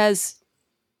she says,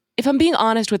 if I'm being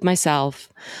honest with myself,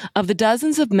 of the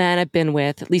dozens of men I've been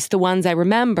with, at least the ones I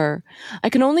remember,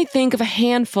 I can only think of a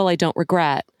handful I don't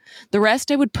regret. The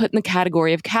rest I would put in the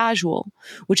category of casual,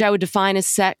 which I would define as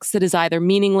sex that is either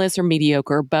meaningless or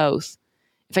mediocre or both.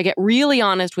 If I get really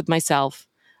honest with myself,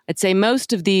 I'd say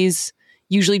most of these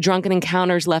usually drunken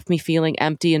encounters left me feeling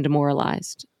empty and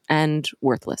demoralized and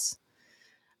worthless.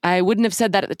 I wouldn't have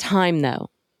said that at the time, though.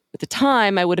 At the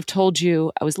time, I would have told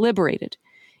you I was liberated,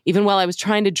 even while I was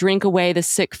trying to drink away the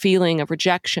sick feeling of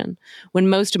rejection when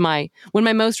my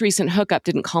most recent hookup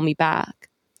didn't call me back.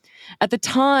 At the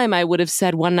time, I would have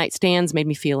said one-night stands made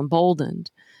me feel emboldened.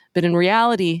 But in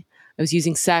reality, I was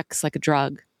using sex like a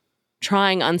drug,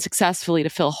 trying unsuccessfully to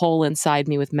fill a hole inside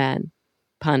me with men.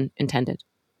 Pun intended.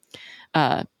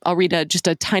 I'll read just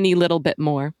a tiny little bit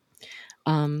more.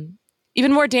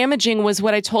 Even more damaging was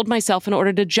what I told myself in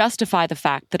order to justify the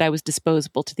fact that I was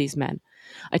disposable to these men.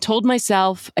 I told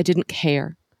myself I didn't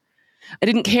care. I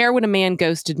didn't care when a man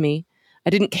ghosted me. I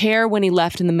didn't care when he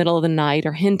left in the middle of the night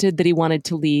or hinted that he wanted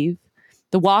to leave.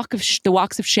 The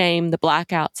walks of shame, the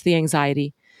blackouts, the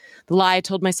anxiety. The lie I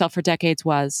told myself for decades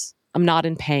was, I'm not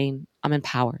in pain, I'm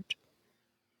empowered.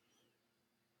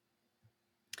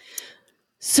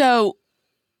 So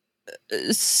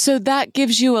that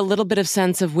gives you a little bit of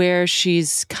sense of where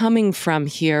she's coming from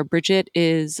here. Bridget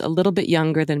is a little bit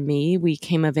younger than me. We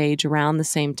came of age around the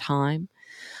same time.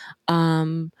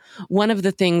 One of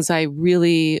the things I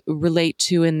really relate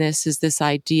to in this is this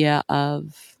idea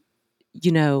of,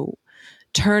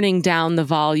 turning down the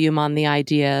volume on the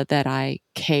idea that I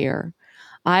care.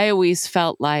 I always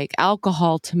felt like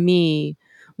alcohol to me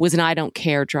was an I don't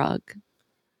care drug.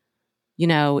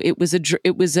 It was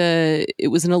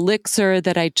an elixir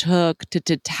that I took to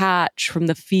detach from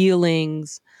the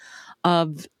feelings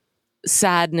of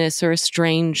sadness or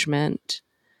estrangement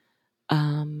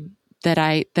that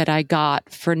I got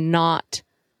for not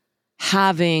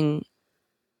having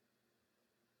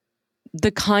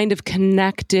the kind of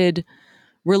connected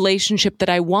relationship that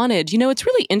I wanted. It's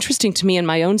really interesting to me in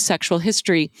my own sexual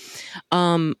history.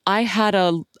 I had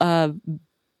a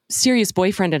serious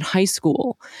boyfriend in high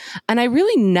school, and I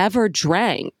really never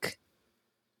drank.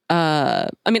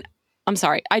 I'm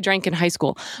sorry, I drank in high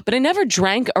school, but I never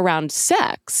drank around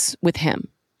sex with him.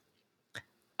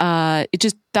 That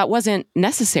wasn't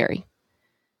necessary.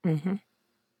 Mm-hmm.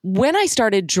 When I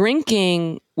started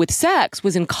drinking with sex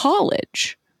was in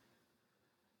college.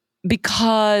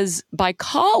 Because by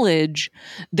college,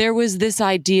 there was this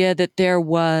idea that there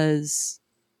was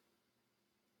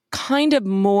kind of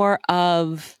more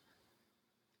of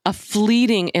a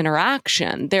fleeting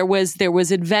interaction. There was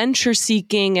adventure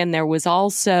seeking, and there was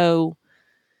also,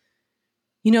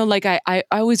 I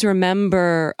always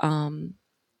remember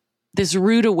this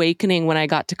rude awakening when I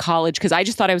got to college, because I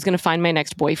just thought I was going to find my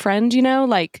next boyfriend,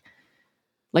 like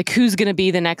who's going to be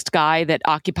the next guy that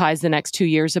occupies the next 2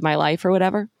 years of my life or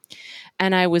whatever.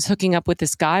 And I was hooking up with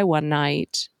this guy one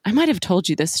night. I might have told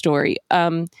you this story.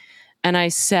 And I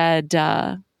said,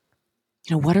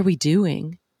 what are we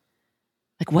doing?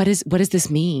 like, what does this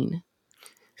mean?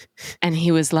 And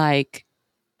he was like,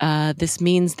 this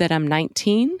means that I'm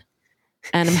 19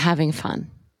 and I'm having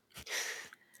fun.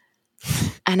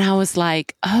 And I was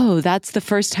like, oh, that's the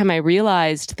first time I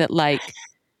realized that like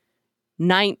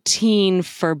 19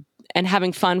 and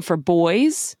having fun for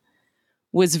boys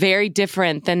was very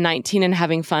different than 19 and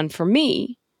having fun for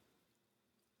me.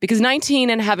 Because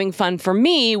 19 and having fun for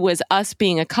me was us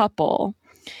being a couple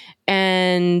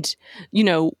and,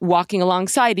 walking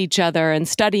alongside each other and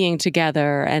studying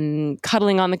together and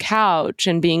cuddling on the couch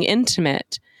and being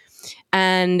intimate.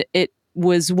 And it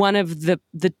was one of the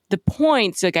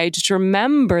points, like I just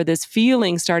remember this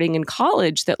feeling starting in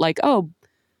college that like, oh,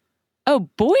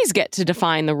 boys get to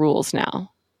define the rules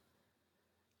now.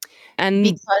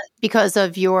 And because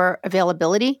of your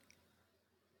availability?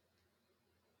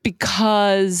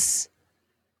 Because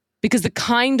the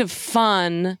kind of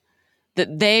fun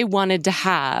that they wanted to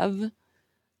have,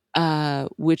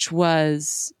 which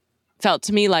felt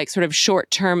to me like sort of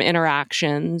short-term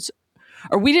interactions,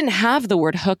 or we didn't have the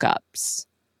word hookups.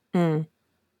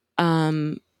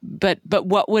 But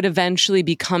what would eventually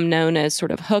become known as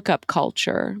sort of hookup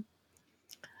culture,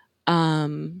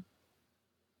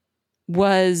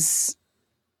 was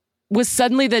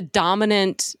suddenly the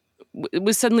dominant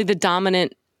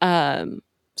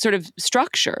sort of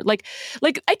structure. Like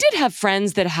I did have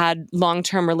friends that had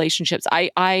long-term relationships.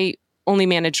 I only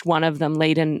managed one of them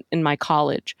late in my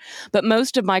college, but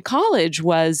most of my college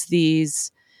was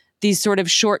these sort of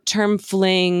short-term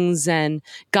flings and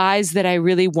guys that I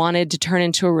really wanted to turn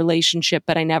into a relationship,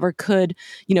 but I never could,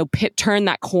 turn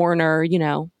that corner,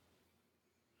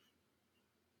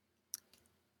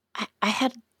 I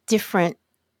had different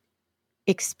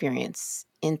experience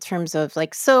in terms of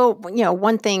like, so,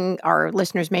 one thing our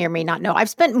listeners may or may not know,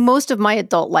 I've spent most of my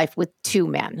adult life with two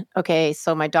men. Okay.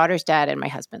 So my daughter's dad and my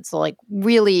husband. So like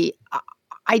really,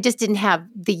 I just didn't have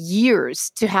the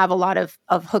years to have a lot of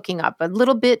hooking up. A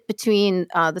little bit between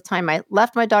the time I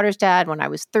left my daughter's dad when I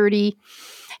was 30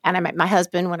 and I met my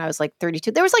husband when I was like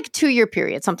 32. There was like a 2-year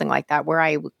period, something like that, where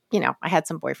I had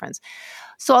some boyfriends.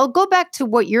 So I'll go back to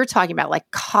what you're talking about,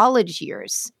 like college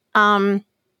years.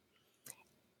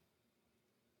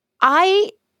 I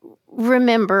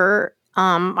remember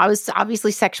I was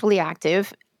obviously sexually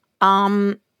active.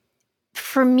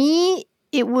 For me,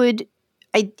 it would,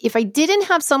 if I didn't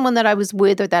have someone that I was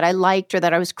with or that I liked or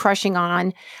that I was crushing on,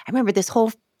 I remember this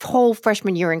whole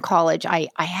freshman year in college, I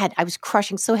was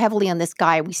crushing so heavily on this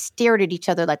guy. We stared at each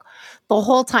other like the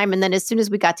whole time. And then as soon as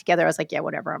we got together, I was like, yeah,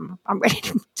 whatever. I'm ready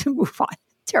to move on.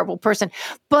 Terrible person.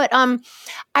 But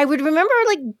I would remember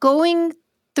like going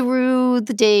through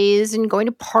the days and going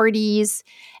to parties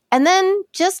and then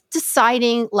just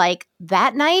deciding like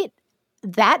that night,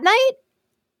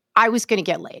 I was going to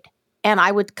get laid. And I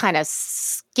would kind of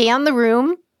scan the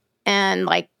room and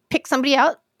like pick somebody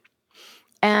out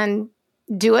and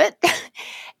do it.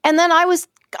 And then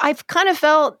I've kind of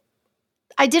felt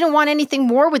I didn't want anything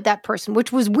more with that person,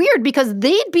 which was weird because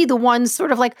they'd be the ones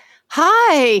sort of like,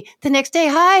 hi, the next day,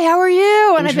 hi, how are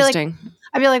you? And I'd be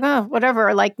like, oh,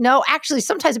 whatever. Like, no, actually,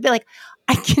 sometimes I'd be like,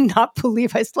 I cannot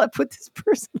believe I slept with this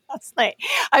person last night.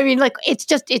 I mean, like, it's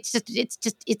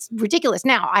ridiculous.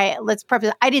 Now, let's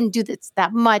preface, I didn't do this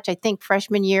that much. I think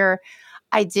freshman year,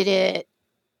 I did it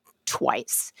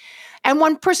twice. And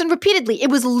one person repeatedly. It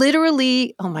was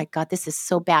literally, oh my God, this is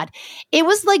so bad. It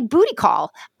was like booty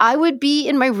call. I would be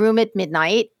in my room at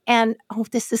midnight and, oh,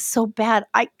 this is so bad.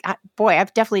 I've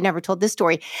definitely never told this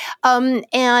story.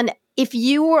 And if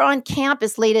you were on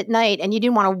campus late at night and you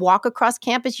didn't want to walk across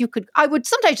campus, I would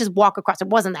sometimes just walk across. It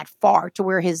wasn't that far to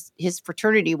where his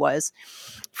fraternity was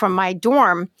from my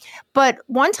dorm. But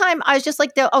one time I was just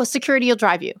like, security will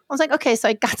drive you. I was like, okay. So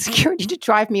I got security to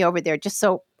drive me over there just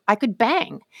so I could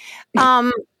bang.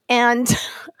 And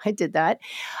I did that.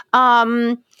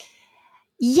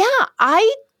 Yeah,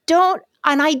 I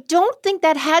don't think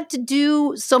that had to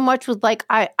do so much with like,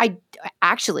 I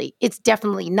actually, it's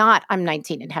definitely not, I'm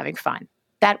 19 and having fun.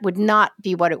 That would not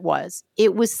be what it was.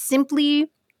 It was simply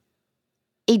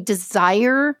a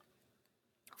desire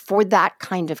for that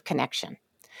kind of connection.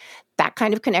 That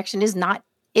kind of connection is not,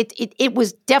 it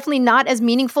was definitely not as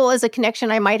meaningful as a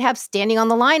connection I might have standing on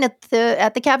the line at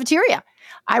the cafeteria.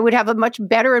 I would have a much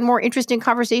better and more interesting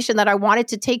conversation that I wanted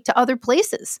to take to other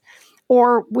places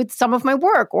or with some of my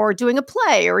work or doing a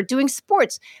play or doing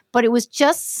sports. But it was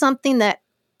just something that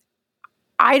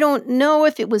I don't know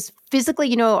if it was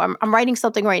physically, I'm writing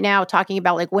something right now talking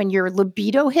about like when your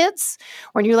libido hits,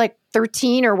 when you're like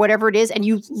 13 or whatever it is, and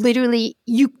you literally,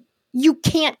 you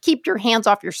can't keep your hands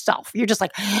off yourself. You're just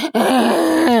like,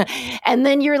 and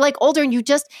then you're like older and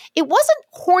it wasn't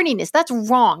horniness. That's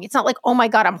wrong. It's not like, oh my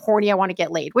God, I'm horny. I want to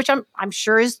get laid, which I'm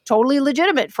sure is totally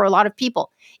legitimate for a lot of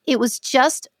people. It was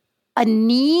just a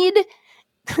need.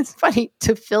 It's funny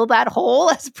to fill that hole,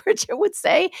 as Bridget would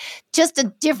say, just a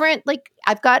different, like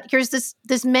here's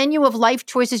this menu of life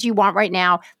choices you want right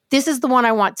now. This is the one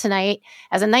I want tonight.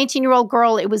 As a 19-year-old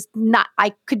girl, it was not,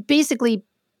 I could basically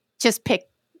just pick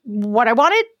what I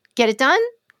wanted, get it done,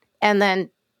 and then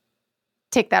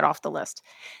take that off the list.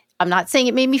 I'm not saying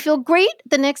it made me feel great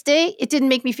the next day. It didn't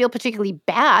make me feel particularly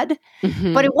bad,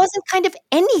 but it wasn't kind of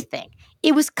anything.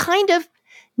 It was kind of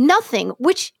nothing,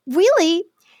 which really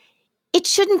it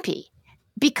shouldn't be,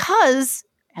 because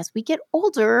as we get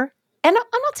older, and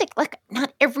I'm not saying like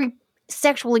not every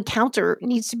sexual encounter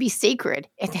needs to be sacred,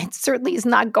 and it certainly is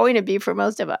not going to be for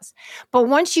most of us. But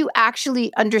once you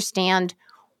actually understand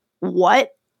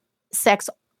what sex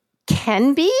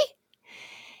can be,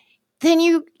 then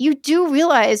you do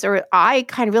realize, or I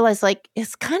kind of realize, like,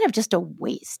 it's kind of just a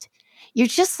waste. You're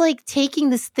just like taking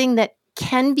this thing that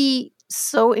can be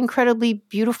so incredibly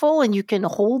beautiful, and you can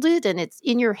hold it and it's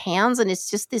in your hands, and it's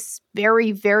just this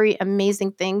very, very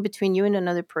amazing thing between you and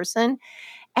another person.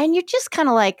 And you're just kind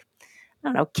of like, I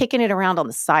don't know, kicking it around on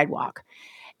the sidewalk.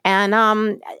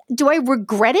 And do I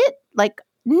regret it? Like,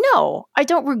 no, I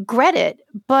don't regret it,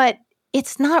 but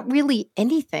it's not really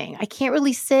anything. I can't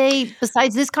really say,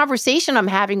 besides this conversation I'm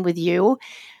having with you,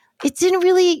 it didn't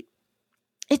really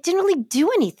do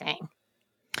anything.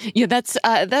 Yeah, that's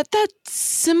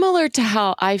similar to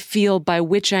how I feel, by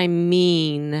which I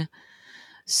mean,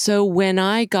 so when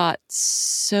I got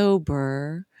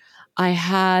sober, I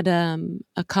had a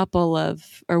couple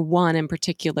of, or one in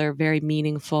particular, very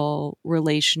meaningful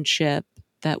relationship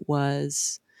that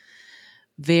was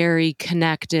very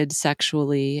connected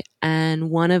sexually. And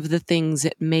one of the things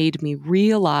it made me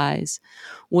realize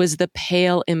was the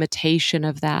pale imitation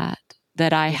of that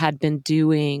I had been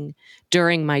doing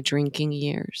during my drinking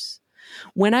years.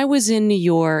 When I was in New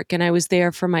York, and I was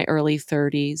there for my early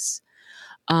 30s,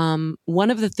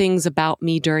 one of the things about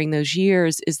me during those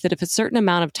years is that if a certain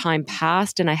amount of time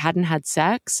passed and I hadn't had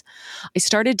sex, I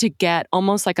started to get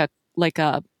almost like a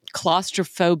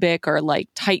claustrophobic or like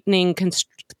tightening,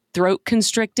 throat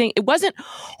constricting. It wasn't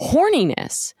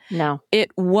horniness. No.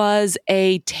 It was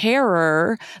a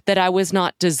terror that I was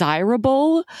not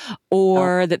desirable,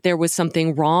 or that there was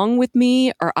something wrong with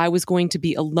me, or I was going to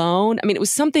be alone. I mean, it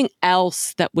was something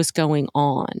else that was going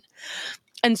on.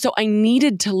 And so I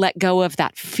needed to let go of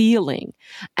that feeling.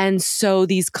 And so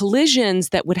these collisions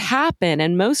that would happen,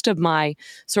 and most of my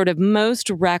sort of most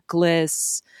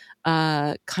reckless,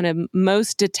 kind of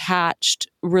most detached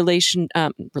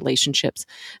relationships,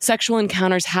 sexual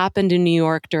encounters happened in New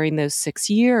York during those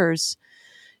 6 years.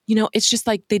 You know, it's just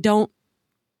like they don't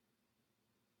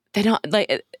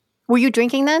like. Were you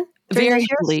drinking then? Very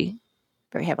heavily.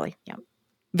 Very heavily. Yeah.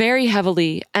 Very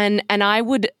heavily. And I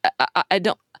would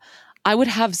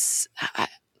have,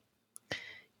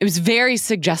 it was very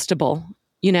suggestible.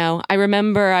 You know, I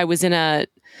remember I was in a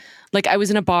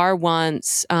bar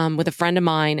once with a friend of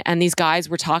mine, and these guys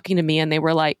were talking to me, and they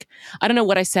were like, I don't know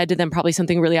what I said to them, probably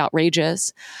something really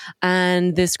outrageous.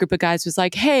 And this group of guys was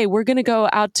like, hey, we're going to go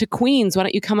out to Queens. Why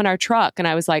don't you come in our truck? And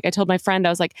I was like, I told my friend,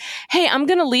 I was like, hey, I'm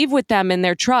going to leave with them in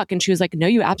their truck. And she was like, no,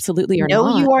 you absolutely are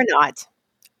not. No, you are not.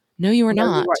 No, you are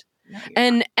not.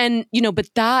 And, you know, but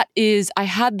that is, I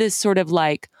had this sort of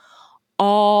like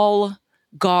all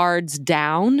guards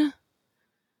down.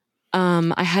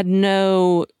 I had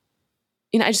no,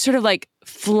 you know, I just sort of like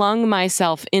flung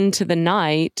myself into the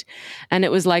night, and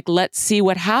it was like, let's see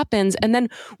what happens. And then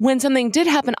when something did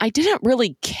happen, I didn't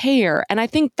really care. And I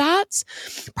think that's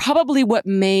probably what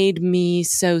made me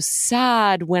so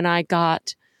sad when I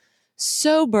got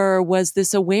sober, was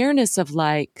this awareness of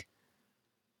like,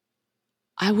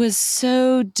 I was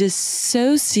so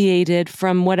dissociated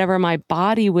from whatever my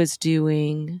body was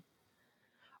doing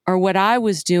or what I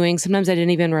was doing. Sometimes I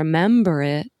didn't even remember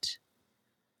it.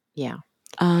 Yeah.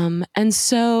 And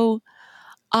so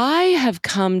I have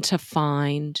come to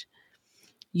find,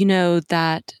 you know,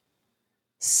 that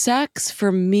sex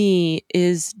for me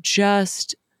is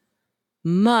just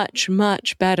much,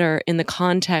 much better in the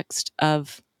context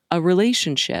of a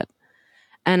relationship.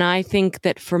 And I think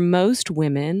that for most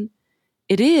women,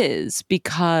 it is,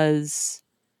 because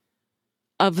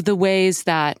of the ways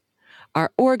that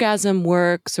our orgasm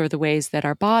works, or the ways that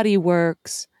our body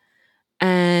works.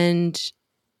 And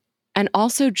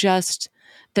also just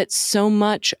that so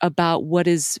much about what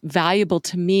is valuable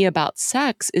to me about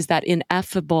sex is that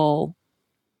ineffable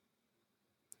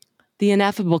the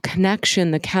ineffable connection,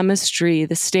 the chemistry,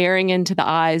 the staring into the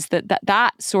eyes,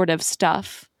 that sort of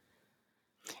stuff.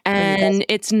 And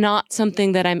it's not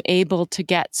something that I'm able to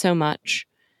get so much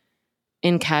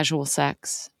in casual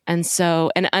sex. And so,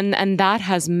 and that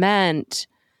has meant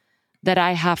that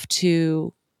I have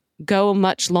to go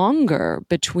much longer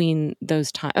between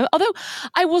those times. Although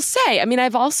I will say, I mean,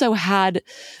 I've also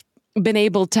been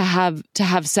able to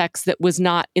have sex that was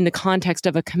not in the context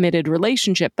of a committed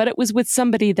relationship, but it was with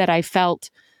somebody that I felt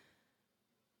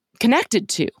connected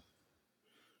to.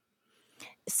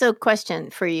 So, question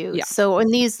for you. Yeah. So, in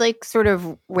these like sort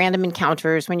of random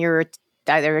encounters when you're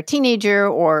either a teenager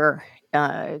or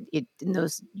in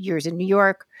those years in New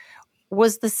York,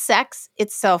 was the sex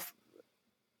itself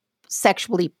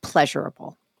sexually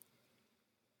pleasurable?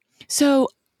 So,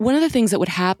 one of the things that would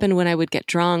happen when I would get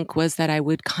drunk was that I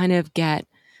would kind of get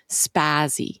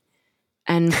spazzy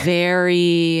and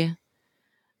very,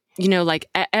 like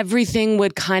everything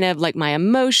would kind of like my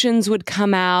emotions would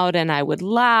come out and I would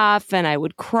laugh and I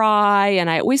would cry.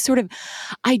 And I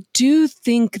do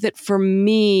think that for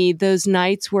me, those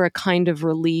nights were a kind of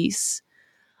release.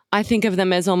 I think of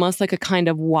them as almost like a kind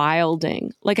of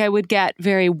wilding. Like I would get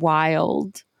very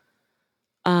wild.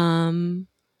 But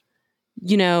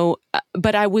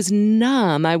I was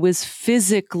numb. I was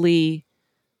physically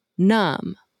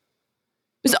numb.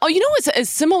 What's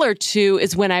similar to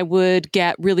is when I would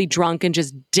get really drunk and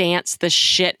just dance the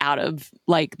shit out of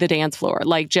like the dance floor,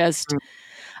 like just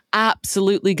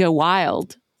absolutely go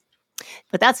wild.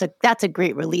 But that's a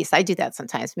great release. I do that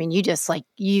sometimes. I mean, you just like,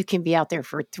 you can be out there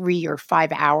for 3 or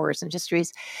 5 hours and just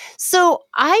release. So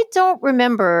I don't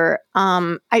remember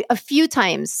a few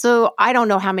times. So I don't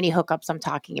know how many hookups I'm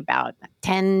talking about,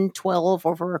 10, 12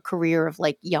 over a career of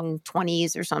like young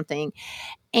 20s or something.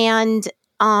 And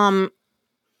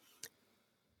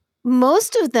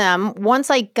most of them,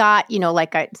 once I got,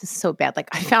 this is so bad, like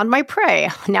I found my prey.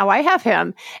 Now I have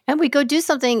him. And we go do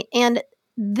something. And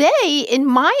they, in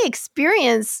my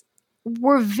experience,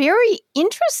 were very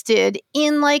interested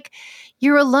in like,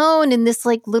 you're alone in this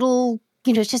like little,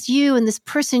 it's just you and this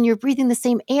person, you're breathing the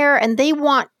same air, and they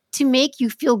want to make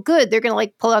you feel good. They're going to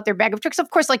like pull out their bag of tricks.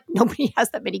 Of course, like nobody has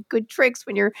that many good tricks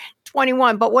when you're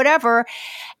 21, but whatever.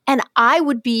 And I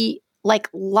would be like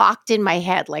locked in my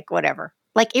head, like whatever.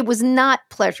 Like it was not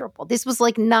pleasurable. This was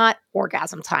like not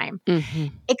orgasm time,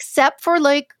 except for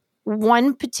like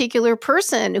one particular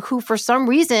person who, for some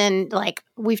reason, like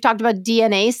we've talked about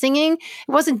DNA singing. It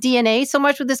wasn't DNA so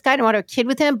much with this guy. I don't want to have a kid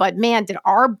with him, but man, did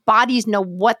our bodies know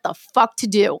what the fuck to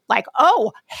do. Like,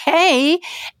 oh, hey.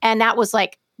 And that was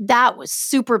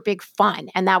super big fun.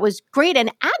 And that was great.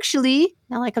 And actually,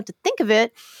 now I come to think of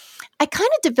it, I kind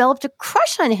of developed a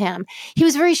crush on him. He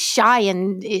was very shy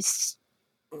and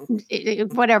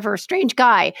whatever, strange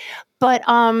guy. But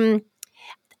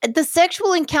the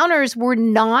sexual encounters were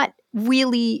not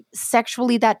really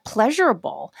sexually that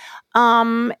pleasurable.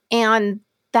 And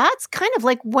that's kind of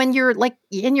like when you're like,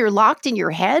 and you're locked in your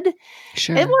head.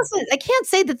 Sure. It wasn't, I can't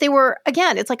say that they were,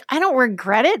 again, it's like, I don't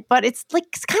regret it, but it's kind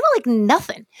of like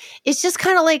nothing. It's just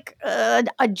kind of like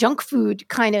a junk food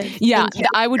kind of. Yeah.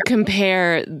 I would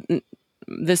compare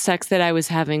the sex that I was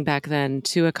having back then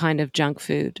to a kind of junk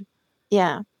food.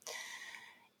 Yeah.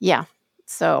 Yeah.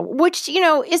 So, which,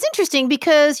 is interesting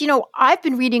because, I've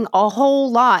been reading a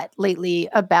whole lot lately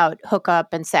about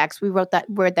hookup and sex. We wrote that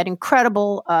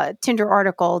incredible Tinder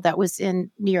article that was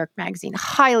in New York Magazine.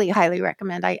 Highly, highly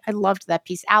recommend. I loved that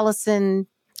piece. Allison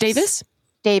Davis.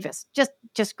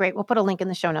 Just great. We'll put a link in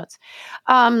the show notes.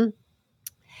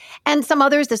 And some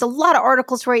others. There's a lot of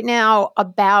articles right now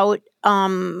about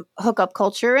hookup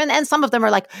culture, and some of them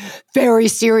are like very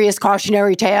serious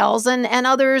cautionary tales, and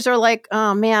others are like,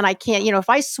 oh man, I can't. If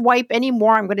I swipe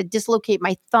anymore, I'm going to dislocate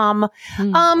my thumb.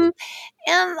 And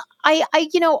I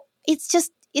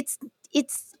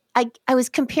I was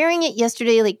comparing it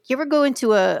yesterday. Like, you ever go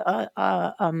into a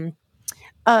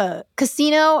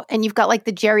casino and you've got like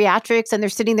the geriatrics and they're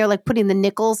sitting there like putting the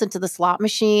nickels into the slot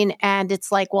machine, and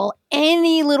it's like, well,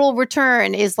 any little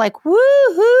return is like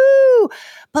woohoo,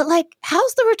 but like,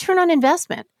 how's the return on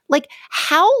investment? Like,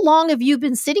 how long have you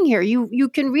been sitting here? You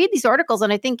can read these articles,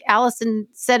 and I think Allison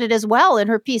said it as well in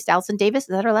her piece. Allison Davis, is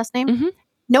that her last name? Mm-hmm.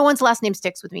 No one's last name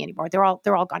sticks with me anymore. They're all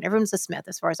gone. Everyone's a Smith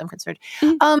as far as I'm concerned.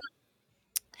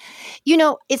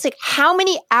 It's like, how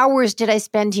many hours did I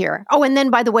spend here? Oh, and then,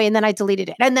 by the way, and then I deleted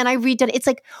it. And then I redid it. It's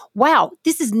like, wow,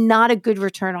 this is not a good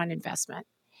return on investment.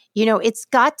 It's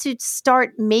got to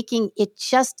start making it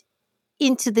just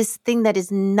into this thing that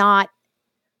is not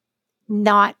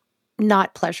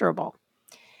pleasurable.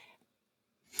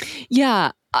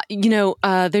 Yeah.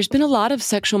 There's been a lot of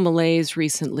sexual malaise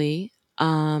recently.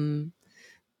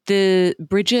 The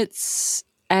Bridget's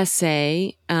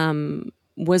essay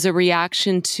was a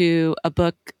reaction to a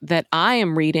book that I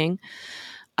am reading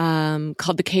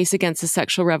called The Case Against the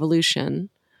Sexual Revolution,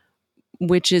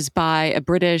 which is by a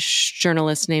British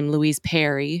journalist named Louise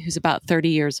Perry, who's about 30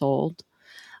 years old.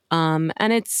 And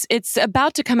it's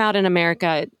about to come out in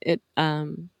America. It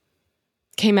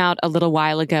came out a little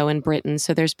while ago in Britain,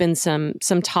 so there's been some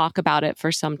talk about it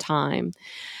for some time.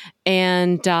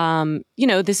 And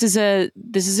this is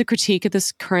a critique of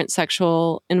this current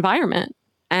sexual environment.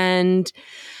 And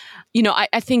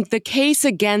I think the case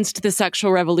against the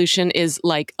sexual revolution is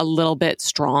like a little bit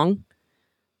strong,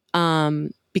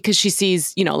 because she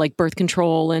sees like birth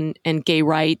control and gay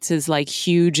rights as like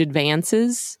huge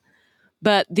advances.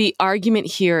 But the argument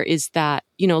here is that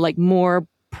like more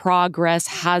progress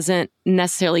hasn't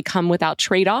necessarily come without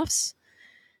trade-offs,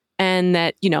 and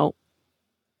that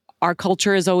our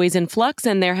culture is always in flux,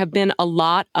 and there have been a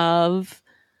lot of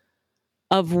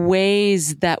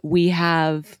ways that we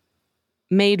have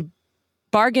made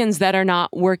bargains that are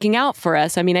not working out for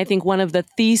us. I mean, I think one of the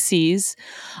theses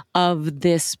of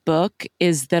this book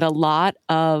is that a lot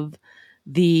of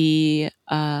the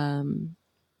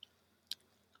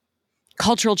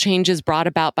cultural changes brought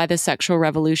about by the sexual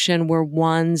revolution were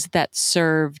ones that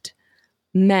served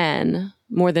men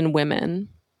more than women.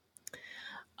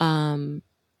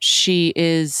 She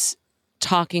is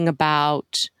talking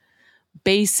about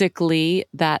basically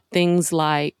that things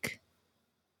like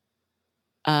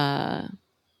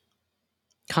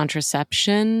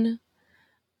contraception,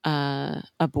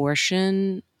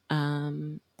 abortion,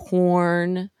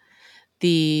 porn,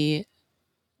 the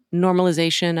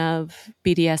normalization of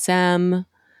BDSM.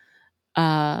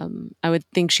 I would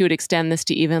think she would extend this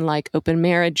to even like open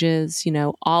marriages.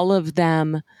 All of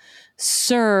them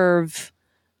serve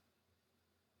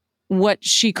what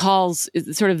she calls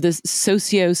sort of this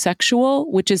sociosexual,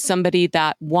 which is somebody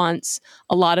that wants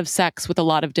a lot of sex with a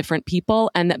lot of different people,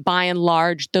 and that by and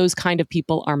large, those kind of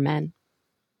people are men.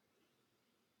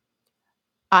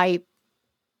 I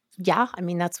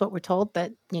mean, that's what we're told,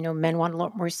 that, men want a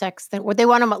lot more sex than, or they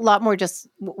want a lot more just,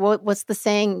 what's the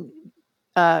saying?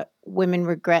 Women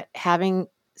regret having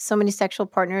so many sexual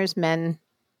partners, men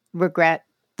regret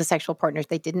the sexual partners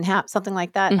they didn't have, something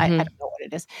like that. Mm-hmm. I don't know what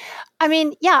it is. I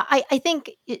mean, yeah, I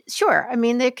think, sure. I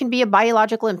mean, there can be a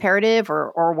biological imperative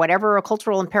or whatever, a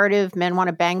cultural imperative. Men want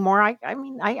to bang more. I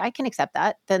mean, I can accept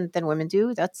that than women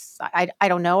do. That's, I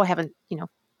don't know. I haven't,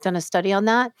 done a study on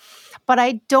that. But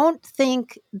I don't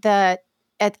think that,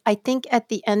 I think at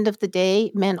the end of the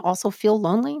day, men also feel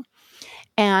lonely.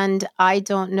 And I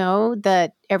don't know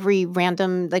that every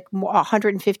random, like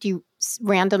 150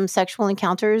 random sexual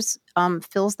encounters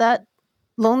fills that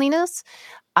loneliness.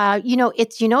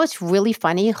 It's really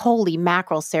funny. Holy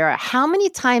mackerel, Sarah. How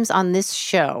many times on this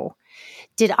show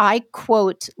did I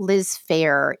quote Liz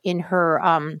Phair in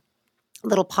her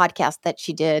little podcast that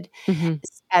she did, Mm-hmm.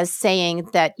 as saying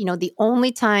that, the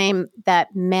only time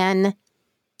that men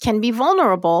can be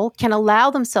vulnerable, can allow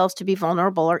themselves to be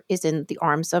vulnerable, is in the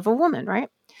arms of a woman, right?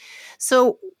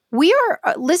 So we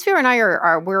are, Liz Phair and I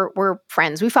we're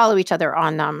friends. We follow each other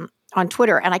on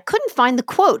Twitter, and I couldn't find the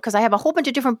quote because I have a whole bunch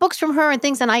of different books from her and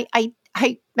things. And I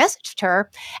messaged her,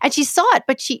 and she saw it,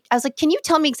 but I was like, "Can you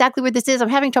tell me exactly where this is? I'm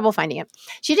having trouble finding it."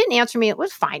 She didn't answer me. It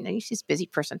was fine. I mean, she's a busy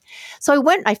person. So I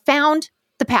went and I found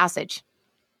the passage.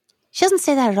 She doesn't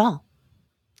say that at all.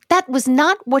 That was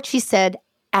not what she said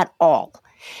at all.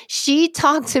 She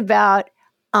talked about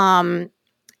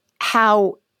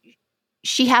how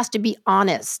she has to be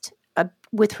honest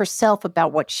with herself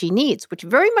about what she needs, which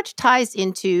very much ties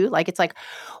into, like, it's like,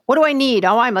 what do I need?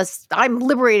 Oh, I'm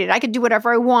liberated. I can do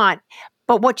whatever I want.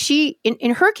 But what she,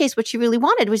 in her case, what she really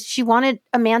wanted was, she wanted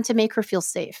a man to make her feel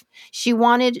safe. She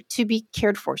wanted to be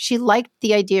cared for. She liked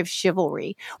the idea of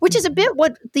chivalry, which is a bit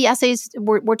what the essays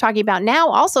we're talking about now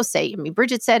also say. I mean,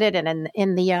 Bridget said it, and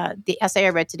in the essay I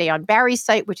read today on Barry's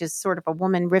site, which is sort of a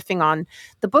woman riffing on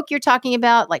the book you're talking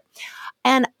about, like,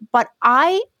 but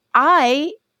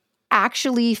I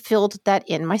actually filled that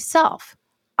in myself.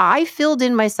 I filled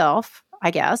in myself,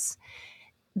 I guess,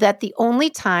 that the only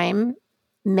time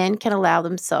men can allow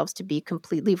themselves to be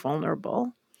completely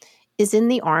vulnerable is in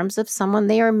the arms of someone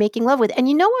they are making love with. And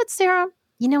you know what, Sarah?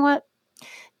 You know what?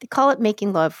 They call it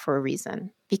making love for a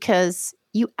reason, because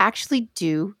you actually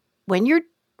do, when you're,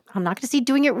 I'm not going to say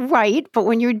doing it right, but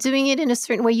when you're doing it in a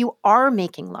certain way, you are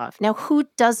making love. Now, who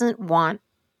doesn't want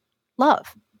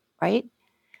love, right?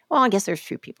 Well, I guess there's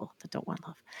few people that don't want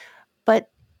love.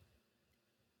 But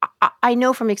I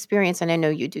know from experience, and I know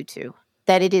you do too,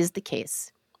 that it is the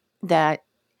case that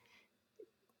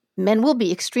men will be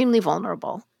extremely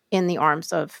vulnerable in the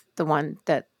arms of the one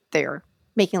that they're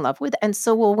making love with, and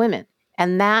so will women.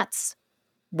 And that's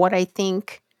what I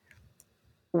think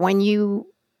when you're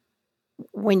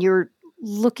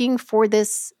looking for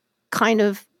this kind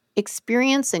of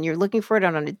experience and you're looking for it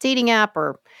on a dating app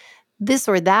or this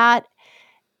or that,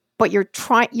 but you're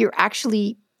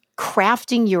actually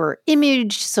crafting your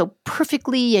image so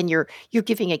perfectly, and you're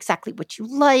giving exactly what you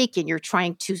like, and you're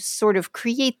trying to sort of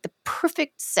create the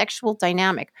perfect sexual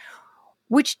dynamic,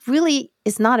 which really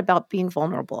is not about being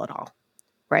vulnerable at all,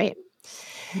 right?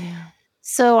 Yeah.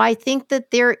 So I think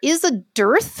that there is a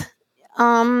dearth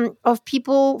of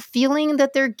people feeling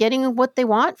that they're getting what they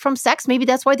want from sex. Maybe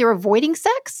that's why they're avoiding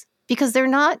sex, because they're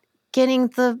not getting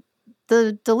the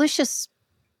delicious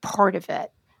part of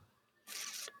it.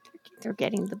 They're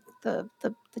getting the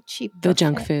cheap The buffet.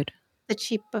 junk food. The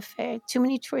cheap buffet. Too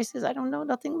many choices. I don't know.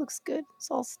 Nothing looks good.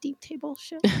 It's all steam table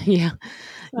shit. Yeah.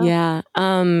 So. Yeah.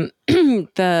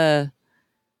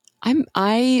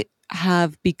 I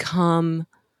have become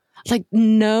like,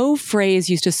 no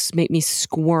phrase used to make me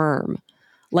squirm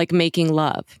like making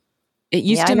love. It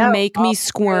used to make me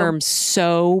squirm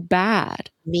so bad.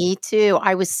 Me too.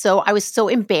 I was so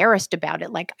embarrassed about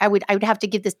it. Like I would have to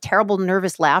give this terrible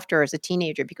nervous laughter as a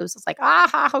teenager because it's like,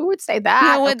 who would say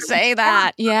that? Who would say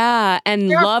that? Yeah. And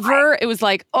lover, it was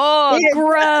like, oh,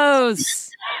 gross.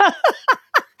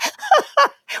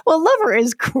 Well, lover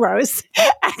is gross,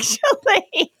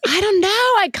 actually. I don't know.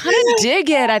 I kind of dig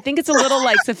it. I think it's a little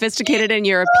like sophisticated and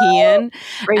European.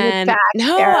 And back,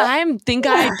 no, Sarah. I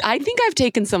think I've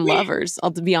taken some lovers.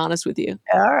 I'll be honest with you.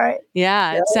 All right.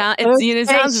 Yeah, it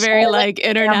sounds very like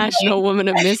international woman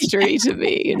of mystery to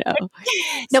me. You know,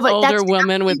 no, but older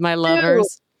woman with my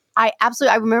lovers. I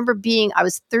remember I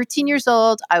was 13 years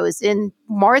old. I was in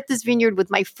Martha's Vineyard with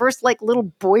my first like little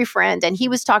boyfriend, and he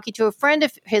was talking to a friend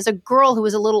of his, a girl who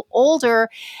was a little older,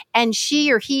 and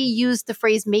she or he used the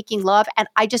phrase making love. And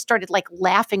I just started like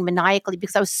laughing maniacally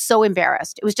because I was so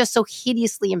embarrassed. It was just so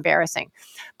hideously embarrassing.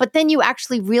 But then you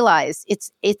actually realize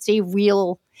it's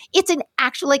an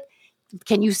actual, like,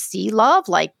 can you see love?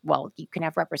 Like, well, you can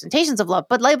have representations of love,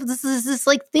 but like this is this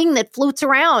like thing that floats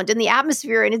around in the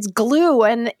atmosphere and it's glue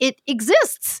and it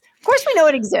exists. Of course we know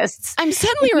it exists. I'm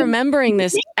suddenly remembering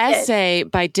this essay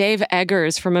by Dave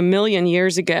Eggers from a million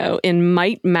years ago in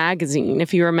Might magazine,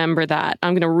 if you remember that.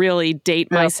 I'm going to really date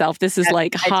myself. This is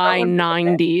like high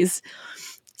 90s.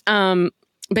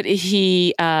 But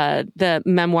he, the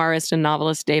memoirist and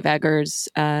novelist Dave Eggers,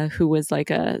 who was like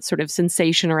a sort of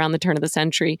sensation around the turn of the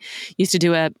century, used to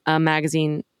do a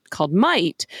magazine called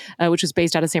Might, which was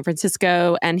based out of San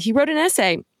Francisco. And he wrote an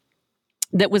essay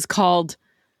that was called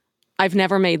I've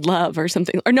Never Made Love or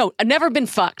something. Or no, I've Never Been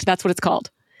Fucked. That's what it's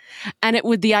called. And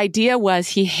the idea was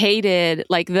he hated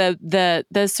like the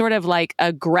sort of like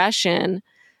aggression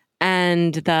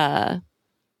and the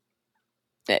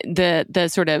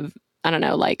sort of, I don't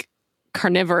know, like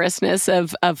carnivorousness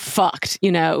of fucked,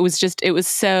 you know. It was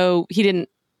so, he didn't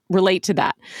relate to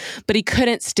that, but he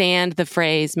couldn't stand the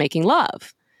phrase making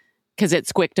love because it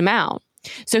squicked him out.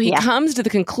 So he comes to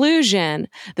the conclusion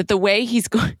that the way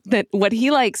that what he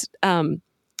likes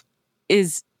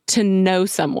is to know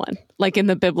someone, like in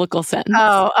the biblical sense.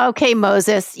 Oh, okay,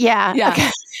 Moses. Yeah. Okay.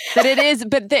 That it is,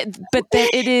 but that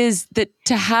it is that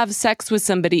to have sex with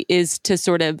somebody is to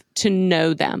sort of to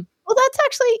know them. Well, that's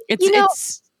actually,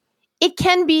 it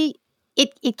can be.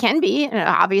 It can be. And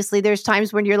obviously, there's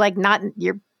times when you're like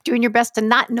you're doing your best to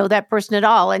not know that person at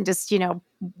all, and just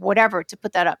whatever to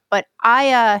put that up. But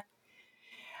so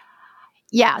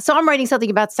I'm writing something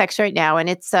about sex right now, and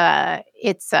it's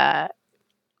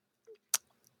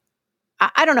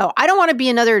I don't know. I don't want to be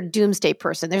another doomsday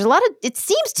person. There's a lot of, it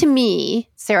seems to me,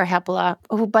 Sarah Hepola,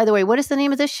 oh, by the way, what is the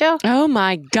name of this show? Oh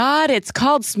my God. It's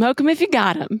called Smoke 'Em If You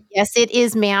Got 'Em. Yes, it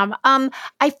is, ma'am.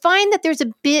 I find that there's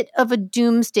a bit of a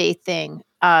doomsday thing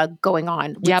going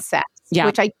on with sex,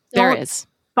 which I there is.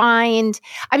 Find,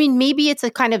 I mean, maybe it's a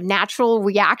kind of natural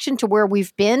reaction to where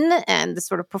we've been and the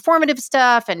sort of performative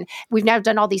stuff. And we've now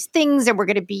done all these things and we're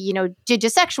going to be,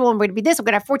 digisexual and we're going to be this. I'm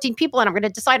going to have 14 people and I'm going to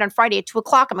decide on Friday at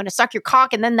 2:00. I'm going to suck your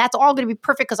cock. And then that's all going to be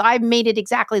perfect because I've made it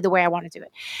exactly the way I want to do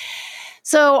it.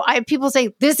 So people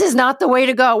say, this is not the way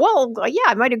to go. Well, yeah,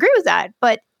 I might agree with that.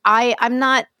 But I'm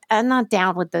not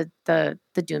down with the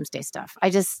doomsday stuff. I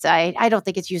don't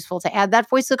think it's useful to add that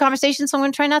voice to the conversation. So I'm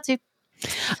going to try not to.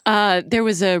 There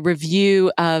was a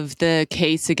review of the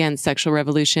case against Sexual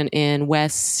Revolution in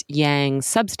Wes Yang's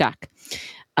Substack.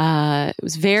 It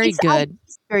was very good.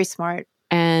 He's very smart.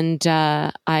 And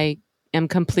I am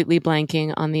completely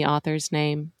blanking on the author's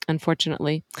name,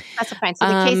 unfortunately. That's fine. So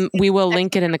the case, we will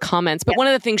link it in the comments. But one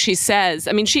of the things she says,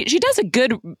 I mean, she does a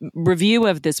good review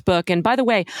of this book. And by the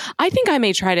way, I think I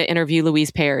may try to interview Louise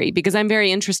Perry because I'm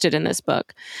very interested in this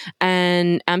book.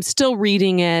 And I'm still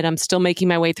reading it. I'm still making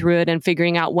my way through it and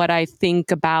figuring out what I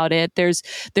think about it. There's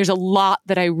a lot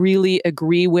that I really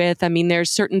agree with. I mean,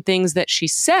 there's certain things that she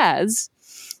says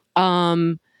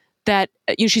that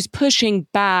she's pushing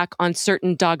back on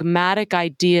certain dogmatic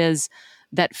ideas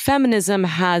that feminism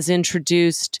has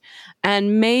introduced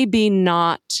and maybe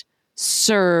not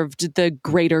served the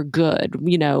greater good.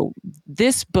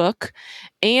 This book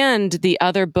and the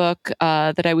other book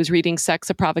that I was reading, Sex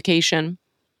a Provocation,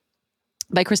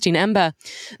 by Christine Emba,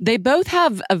 they both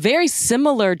have a very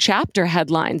similar chapter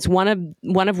headlines. One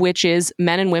of which is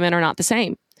 "Men and women are not the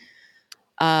same."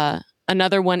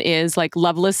 Another one is like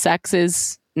 "Loveless sex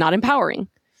is not empowering."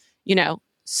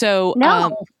 So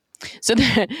no.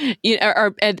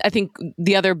 I think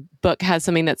the other book has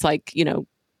something that's like,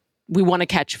 we want to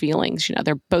catch feelings.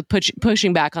 They're both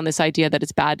pushing back on this idea that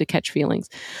it's bad to catch feelings.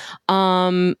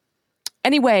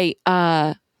 Anyway,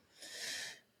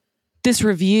 this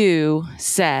review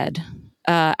said,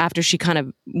 after she kind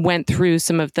of went through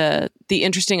some of the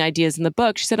interesting ideas in the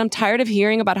book, she said, "I'm tired of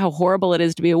hearing about how horrible it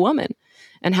is to be a woman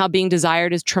and how being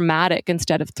desired is traumatic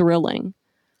instead of thrilling."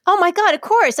 Oh my God, of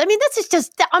course. I mean, this is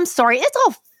just, I'm sorry. It's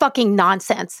all fucking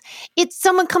nonsense. It's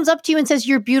someone comes up to you and says,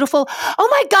 "You're beautiful." Oh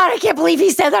my God, I can't believe he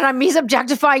said that. He's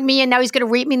objectifying me and now he's going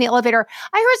to rape me in the elevator.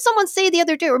 I heard someone say the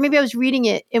other day, or maybe I was reading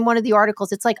it in one of the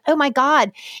articles. It's like, oh my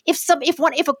God, if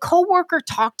a coworker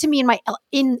talked to me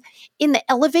in the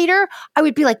elevator, I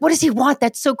would be like, what does he want?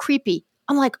 That's so creepy.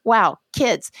 I'm like, wow,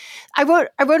 kids. I wrote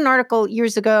an article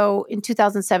years ago in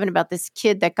 2007 about this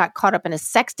kid that got caught up in a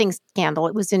sexting scandal.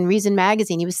 It was in Reason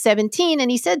magazine. He was 17 and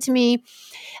he said to me,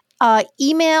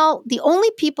 email, the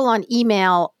only people on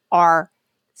email are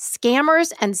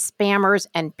scammers and spammers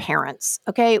and parents.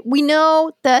 Okay. We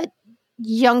know that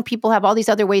young people have all these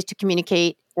other ways to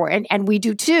communicate, and we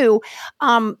do too.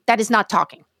 That is not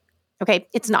talking. Okay.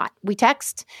 It's not. We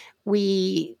text,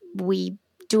 we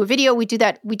do a video, we do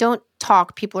that. We don't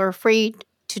talk. People are afraid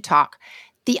to talk.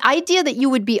 The idea that you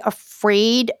would be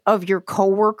afraid of your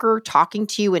coworker talking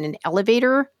to you in an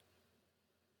elevator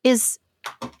is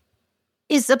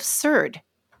absurd.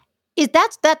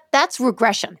 That's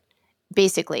regression,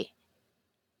 basically.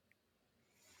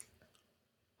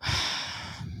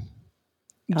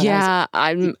 Yeah,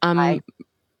 I'm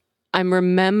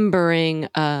remembering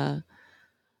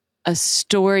a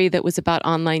story that was about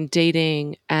online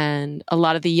dating, and a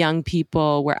lot of the young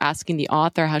people were asking the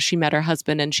author how she met her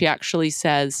husband, and she actually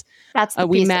says, "That's the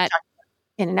we met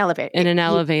in an elevator."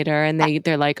 elevator, and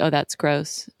they're like, "Oh, that's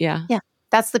gross." Yeah, yeah,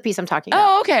 that's the piece I'm talking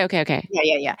about. Oh, okay.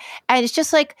 Yeah. And it's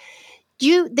just like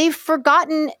they've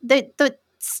forgotten the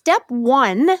step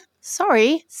one.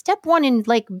 Sorry, step one in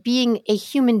like being a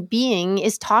human being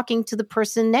is talking to the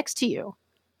person next to you.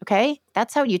 Okay.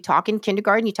 That's how you talk in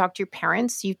kindergarten. You talk to your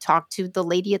parents. You talk to the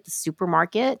lady at the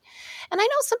supermarket. And I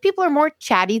know some people are more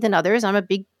chatty than others. I'm a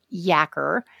big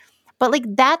yacker, but like,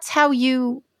 that's how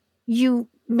you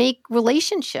make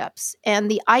relationships. And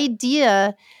the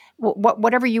idea,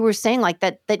 whatever you were saying, like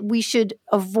that we should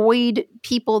avoid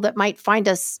people that might find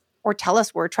us or tell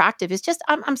us we're attractive is just,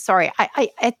 I'm sorry.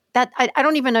 I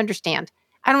don't even understand.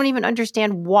 I don't even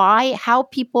understand how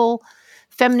people,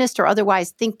 feminist or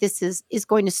otherwise, think this is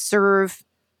going to serve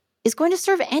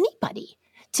anybody,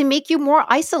 to make you more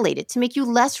isolated, to make you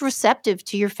less receptive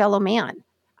to your fellow man.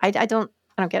 I don't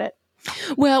get it.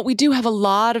 Well, we do have a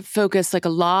lot of focus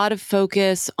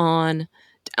on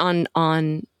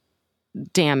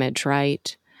damage,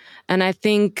 right? And I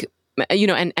think,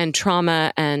 and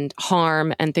trauma and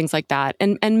harm and things like that.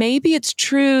 And maybe it's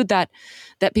true that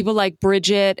people like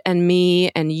Bridget and me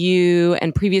and you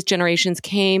and previous generations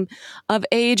came of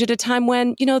age at a time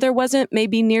when, there wasn't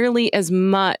maybe nearly as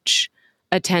much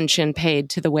attention paid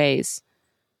to the ways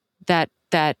that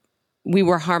we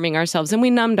were harming ourselves, and we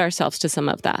numbed ourselves to some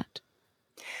of that.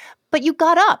 But you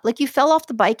got up, like you fell off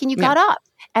the bike and you got up.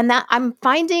 And that I'm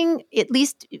finding, at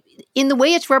least in the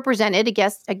way it's represented, I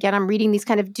guess, again, I'm reading these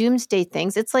kind of doomsday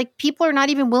things. It's like people are not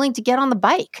even willing to get on the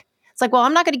bike. It's like, well,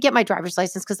 I'm not going to get my driver's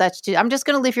license because I'm just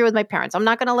going to live here with my parents. I'm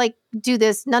not going to like do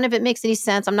this. None of it makes any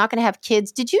sense. I'm not going to have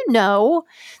kids. Did you know,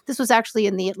 this was actually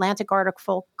in the Atlantic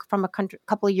article from a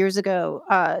couple of years ago,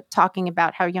 talking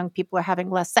about how young people are having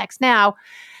less sex. Now,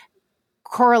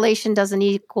 correlation doesn't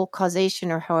equal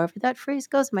causation, or however that phrase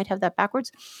goes. Might have that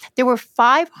backwards. There were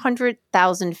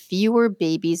 500,000 fewer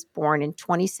babies born in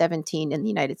 2017 in the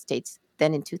United States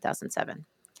than in 2007.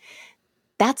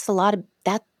 That's a lot of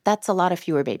that's a lot of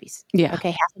fewer babies. Yeah.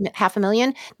 Okay, half a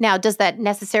million. Now, does that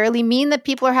necessarily mean that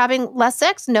people are having less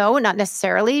sex? No, not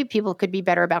necessarily. People could be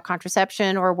better about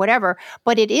contraception or whatever,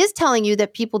 but it is telling you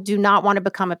that people do not want to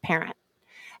become a parent.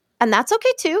 And that's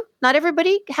okay too. Not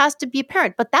everybody has to be a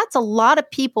parent, but that's a lot of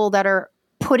people that are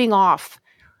putting off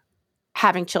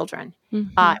having children,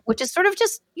 which is sort of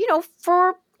just,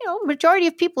 for, majority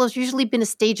of people has usually been a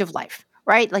stage of life,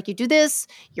 right? Like you do this,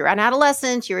 you're an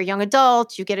adolescent, you're a young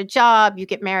adult, you get a job, you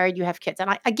get married, you have kids.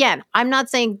 And I'm not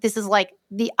saying this is like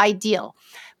the ideal,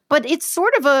 but it's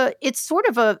sort of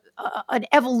an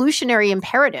evolutionary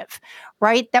imperative,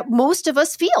 right? That most of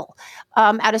us feel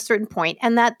at a certain point,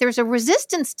 and that there's a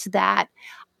resistance to that.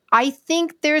 I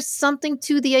think there's something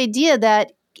to the idea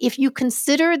that if you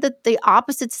consider that the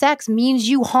opposite sex means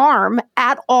you harm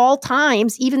at all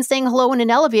times, even saying hello in an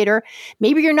elevator,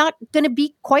 maybe you're not going to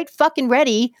be quite fucking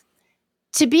ready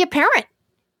to be a parent.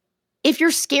 If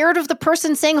you're scared of the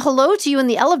person saying hello to you in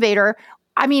the elevator,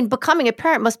 I mean, becoming a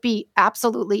parent must be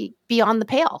absolutely beyond the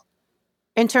pale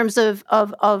in terms of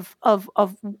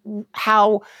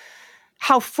how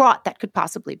fraught that could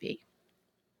possibly be.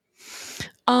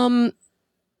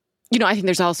 I think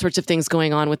there's all sorts of things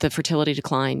going on with the fertility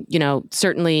decline.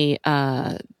 Certainly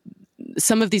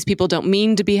some of these people don't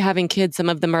mean to be having kids. Some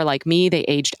of them are like me. They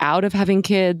aged out of having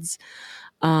kids.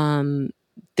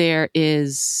 There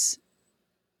is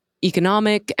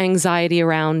economic anxiety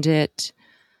around it.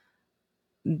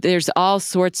 There's all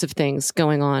sorts of things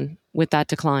going on with that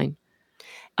decline.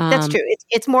 That's true.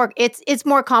 It's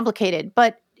more complicated,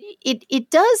 but it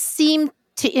does seem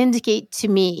to indicate to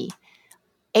me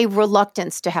a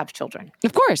reluctance to have children.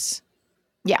 Of course.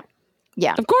 Yeah.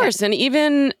 Of course, and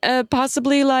even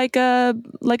possibly like a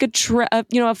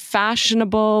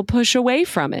fashionable push away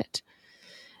from it.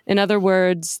 In other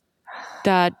words,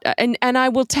 that and I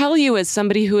will tell you, as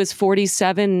somebody who is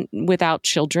 47 without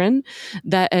children,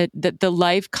 that the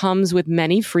life comes with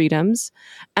many freedoms,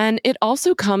 and it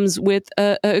also comes with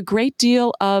a great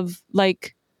deal of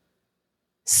like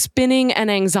spinning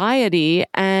and anxiety,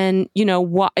 and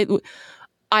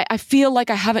I feel like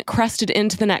I haven't crested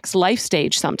into the next life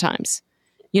stage sometimes,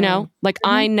 like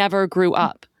I never grew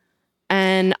up,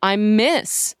 and I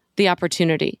miss the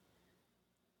opportunity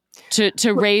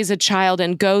to raise a child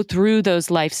and go through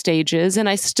those life stages. And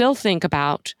I still think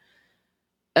about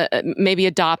maybe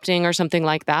adopting or something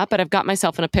like that, but I've got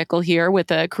myself in a pickle here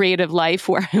with a creative life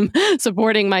where I'm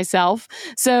supporting myself.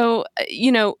 So,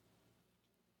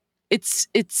 it's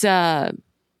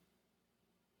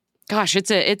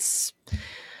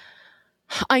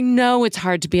I know it's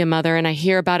hard to be a mother, and I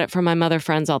hear about it from my mother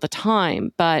friends all the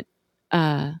time, but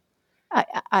I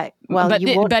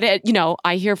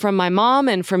hear from my mom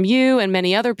and from you and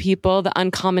many other people the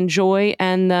uncommon joy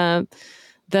and the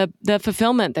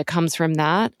fulfillment that comes from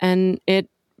that, and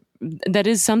that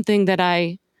is something that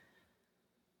I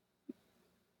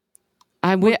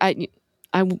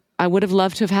would have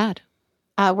loved to have had.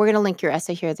 We're going to link your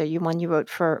essay here, the one you wrote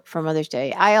for Mother's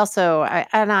Day.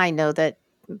 I know that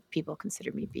people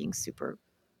consider me being super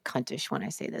cuntish when I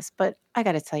say this, but I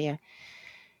got to tell you,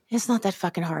 it's not that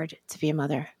fucking hard to be a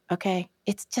mother, okay?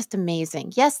 It's just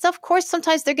amazing. Yes, of course,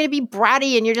 sometimes they're going to be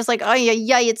bratty and you're just like, oh,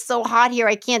 yeah, it's so hot here.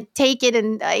 I can't take it.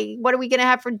 And what are we going to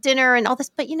have for dinner and all this?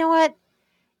 But you know what?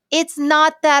 It's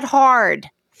not that hard.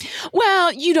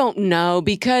 Well, you don't know,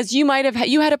 because you might have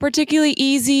you had a particularly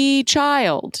easy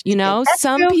child.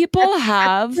 Some people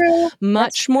have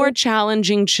much more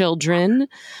challenging children.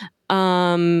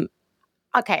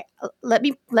 Okay, let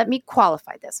me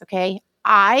qualify this. Okay,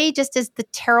 I, just as the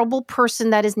terrible person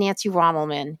that is Nancy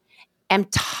Rommelmann, am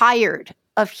tired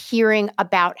of hearing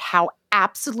about how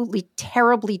absolutely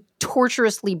terribly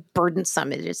torturously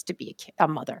burdensome it is to be a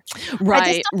mother.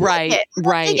 Right.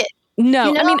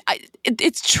 No, I mean,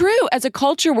 it's true. As a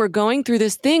culture, we're going through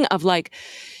this thing of like,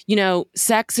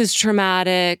 sex is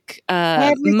traumatic.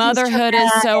 Motherhood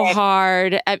is so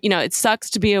hard. It sucks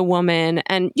to be a woman.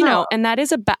 And, and that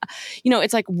is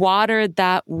it's like water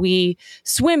that we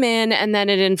swim in, and then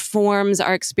it informs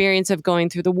our experience of going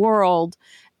through the world.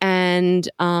 And,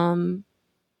 I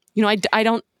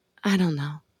don't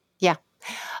know. Yeah.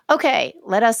 Okay,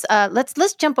 let's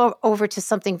jump over to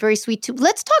something very sweet too.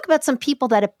 Let's talk about some people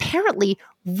that apparently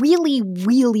really,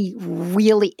 really,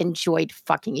 really enjoyed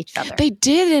fucking each other. They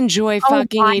did enjoy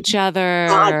fucking each other.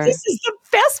 God, this is the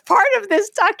best part of this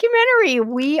documentary.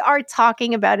 We are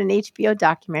talking about an HBO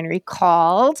documentary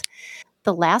called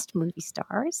The Last Movie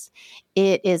Stars.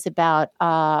 It is about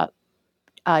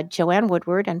Joanne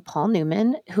Woodward and Paul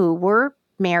Newman, who were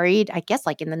married, I guess,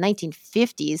 like in the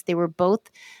 1950s. They were both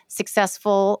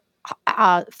successful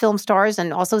film stars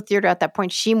and also theater at that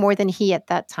point. She more than he at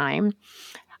that time.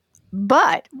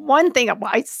 But one thing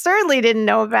I certainly didn't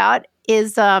know about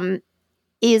is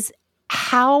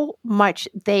how much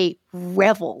they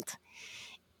reveled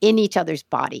in each other's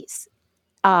bodies.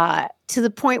 To the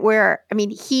point where, I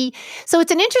mean, so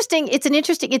it's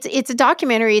a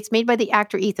documentary. It's made by the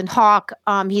actor Ethan Hawke.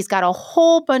 He's got a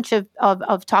whole bunch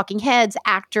of talking heads,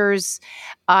 actors,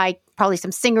 probably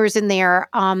some singers in there.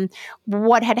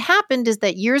 What had happened is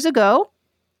that years ago,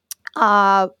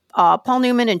 Paul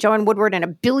Newman and Joanne Woodward and a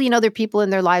billion other people in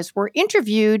their lives were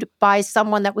interviewed by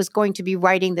someone that was going to be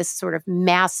writing this sort of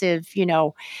massive,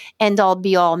 end all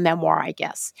be all memoir, I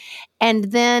guess.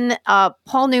 And then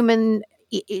Paul Newman,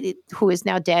 who is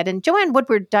now dead, and Joanne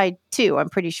Woodward died too, I'm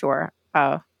pretty sure.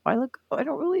 I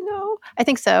don't really know. I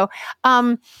think so.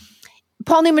 Paul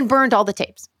Newman burned all the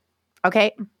tapes.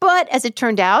 Okay. But as it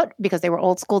turned out, because they were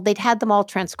old school, they'd had them all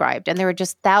transcribed, and there were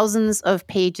just thousands of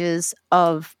pages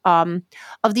of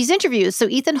these interviews. So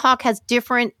Ethan Hawke has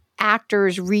different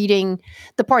actors reading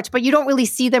the parts, but you don't really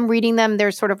see them reading them.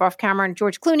 They're sort of off camera, and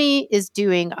George Clooney is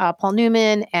doing Paul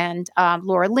Newman, and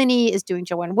Laura Linney is doing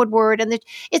Joanne Woodward. And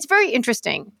it's very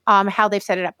interesting how they've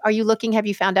set it up. Are you looking? Have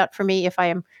you found out for me if I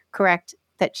am correct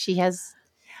that she has...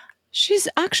 She's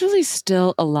actually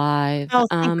still alive. Oh,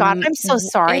 thank God. I'm so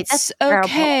sorry. It's That's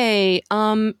okay.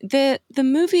 The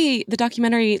movie, the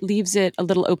documentary leaves it a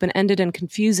little open-ended and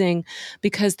confusing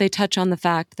because they touch on the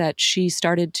fact that she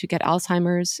started to get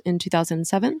Alzheimer's in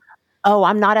 2007. Oh,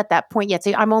 I'm not at that point yet.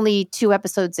 So I'm only 2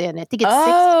 episodes in. I think it's 6.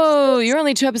 Oh, you're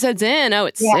only 2 episodes in. Oh,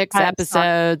 it's 6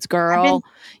 episodes, girl.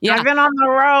 I've been on the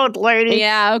road, lady.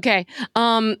 Yeah, okay.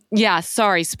 Yeah,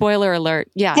 sorry. Spoiler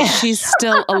alert. Yeah, she's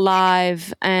still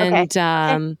alive, and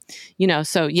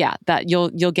so yeah, that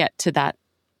you'll get to that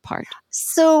part.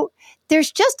 So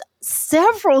there's just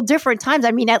several different times.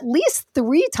 I mean, at least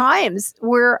 3 times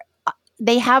where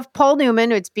they have Paul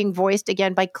Newman, it's being voiced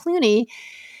again by Clooney,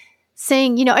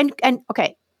 saying,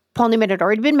 okay, Paul Newman had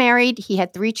already been married. He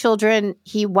had 3 children.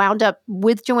 He wound up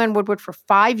with Joanne Woodward for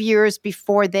 5 years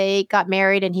before they got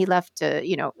married, and he left,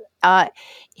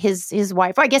 his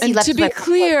wife. I guess he left. To be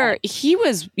clear,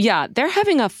 they're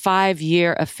having a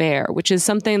 5-year affair, which is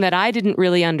something that I didn't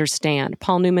really understand.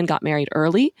 Paul Newman got married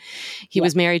early. He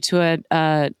was married to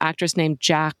an actress named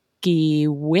Jackie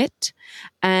Witt,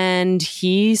 and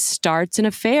he starts an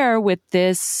affair with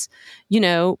this,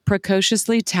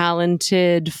 precociously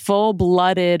talented,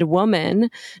 full-blooded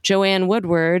woman, Joanne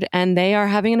Woodward, and they are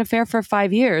having an affair for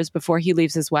 5 years before he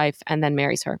leaves his wife and then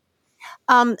marries her.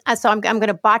 So I'm going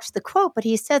to botch the quote, but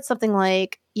he said something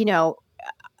like,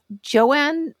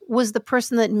 Joanne was the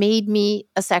person that made me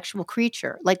a sexual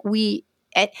creature.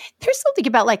 And there's something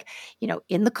about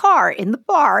in the car, in the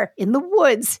bar, in the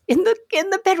woods, in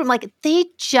the bedroom, they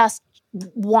just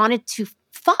wanted to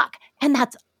fuck. And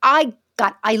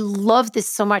I love this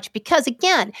so much because,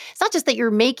 again, it's not just that you're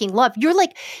making love.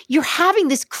 You're having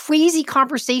this crazy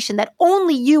conversation that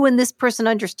only you and this person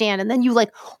understand. And then you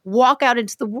walk out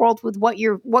into the world with what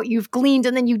you've gleaned,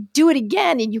 and then you do it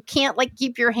again, and you can't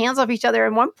keep your hands off each other.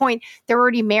 At one point, they're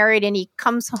already married, and he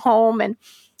comes home, and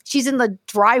she's in the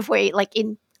driveway,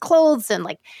 in clothes, and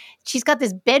she's got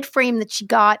this bed frame that she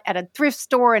got at a thrift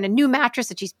store and a new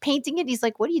mattress, and she's painting it. He's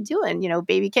like, "What are you doing?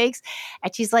 Baby cakes?"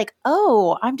 And she's like,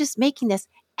 "Oh, I'm just making this,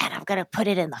 and I'm gonna put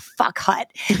it in the fuck hut."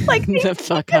 The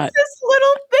fuck hut. This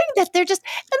little thing that they're just,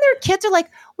 and their kids are like,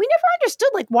 we never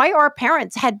understood why our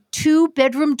parents had 2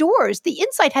 bedroom doors. The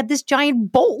inside had this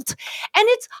giant bolt, and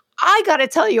I got to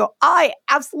tell you, I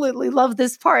absolutely love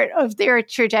this part of their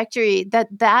trajectory.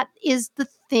 That is the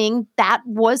thing that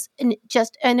was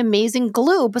just an amazing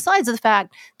glue. Besides the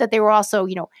fact that they were also,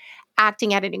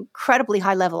 acting at an incredibly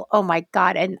high level. Oh my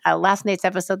God. And last night's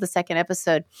episode, the 2nd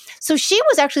episode. So she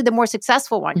was actually the more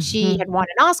successful one. Mm-hmm. She had won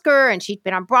an Oscar, and she'd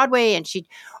been on Broadway, and she'd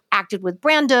acted with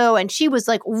Brando, and she was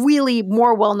really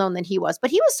more well-known than he was. But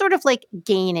he was sort of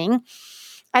gaining.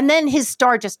 And then his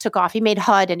star just took off. He made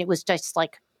HUD, and it was just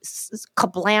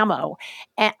kablamo.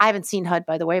 And I haven't seen HUD,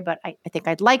 by the way, but I think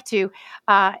I'd like to.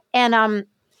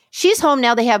 She's home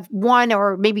now. They have 1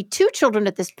 or maybe 2 children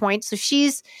at this point. So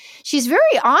she's very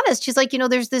honest. She's like,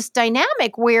 there's this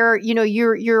dynamic where,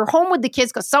 you're home with the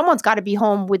kids because someone's got to be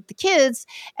home with the kids.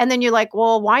 And then you're like,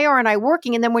 well, why aren't I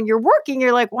working? And then when you're working,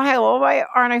 you're like, why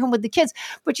aren't I home with the kids?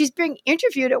 But she's being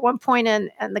interviewed at one point,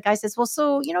 and the guy says, well,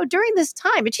 so, during this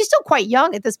time, and she's still quite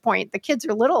young at this point, the kids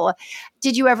are little.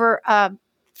 Did you ever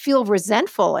feel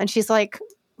resentful? And she's like,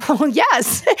 well,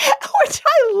 yes, which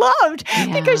I loved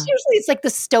because usually it's the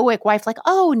stoic wife,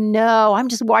 oh no, I'm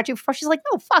just watching for. She's like,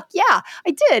 no, fuck yeah,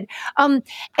 I did.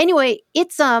 Anyway,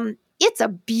 it's a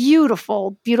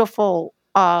beautiful, beautiful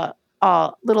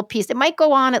little piece. It might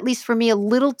go on, at least for me, a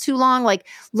little too long, like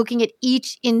looking at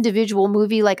each individual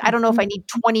movie. Like, I don't know if I need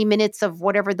 20 minutes of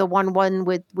whatever the one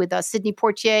with Sidney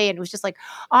Poitier, and it was just like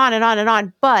on and on and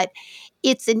on. But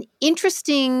it's an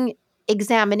interesting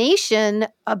examination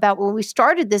about when we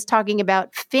started this talking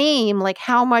about fame, like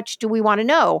how much do we want to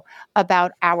know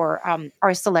about our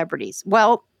celebrities?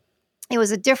 Well, it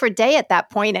was a different day at that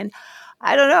point, and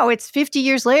I don't know, it's 50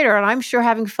 years later, and I'm sure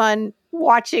having fun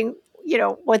watching,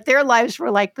 what their lives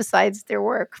were like besides their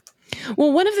work.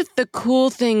 Well, one of the cool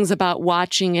things about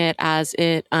watching it as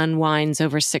it unwinds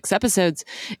over 6 episodes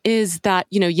is that,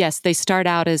 yes, they start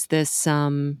out as this,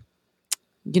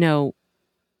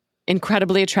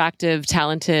 incredibly attractive,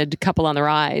 talented couple on the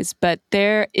rise, but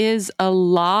there is a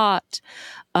lot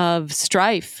of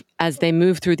strife as they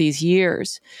move through these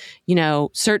years.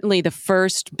 Certainly the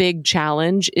first big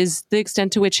challenge is the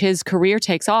extent to which his career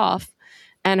takes off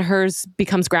and hers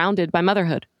becomes grounded by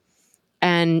motherhood.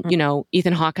 And,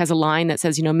 Ethan Hawke has a line that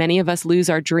says, many of us lose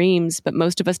our dreams, but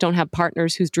most of us don't have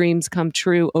partners whose dreams come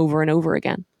true over and over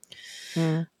again.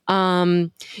 Mm.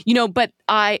 But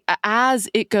as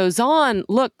it goes on,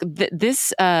 look,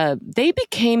 they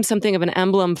became something of an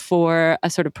emblem for a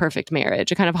sort of perfect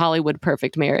marriage, a kind of Hollywood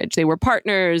perfect marriage. They were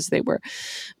partners.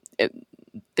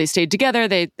 They stayed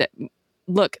together.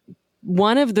 Look,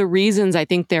 one of the reasons I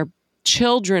think their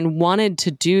children wanted to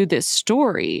do this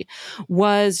story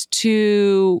was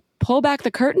to pull back the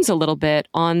curtains a little bit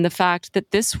on the fact that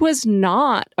this was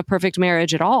not a perfect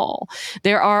marriage at all.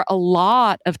 There are a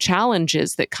lot of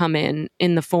challenges that come in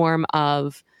the form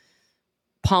of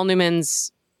Paul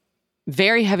Newman's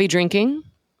very heavy drinking,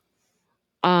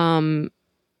 her...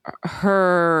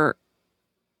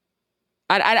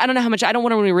 I don't know how much. I don't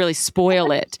want to really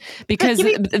spoil it because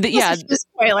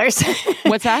spoilers.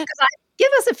 What's that?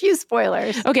 Give us a few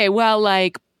spoilers. Okay, well,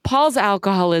 like Paul's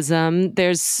alcoholism,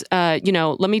 there's,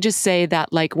 let me just say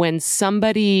that, like, when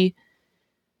somebody,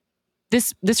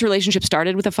 this relationship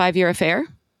started with a 5-year affair.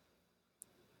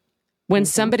 When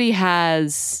somebody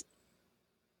has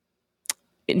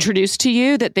introduced to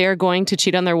you that they're going to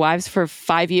cheat on their wives for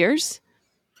 5 years,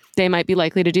 they might be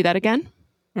likely to do that again.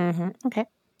 Mm-hmm. Okay.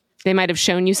 They might have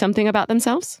shown you something about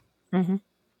themselves. Mm-hmm.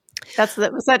 What's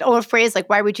that old phrase, like,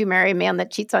 why would you marry a man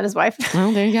that cheats on his wife?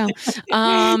 Well, there you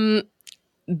go.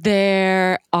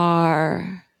 There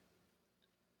are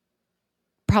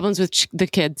problems with the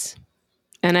kids.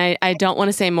 And I don't want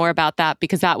to say more about that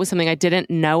because that was something I didn't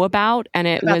know about. And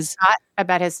it was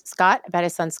about his son,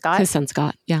 Scott. His son,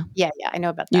 Scott. Yeah. Yeah. I know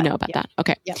about that. You know about that.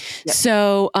 Okay. Yep.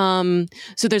 So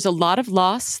there's a lot of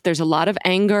loss. There's a lot of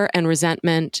anger and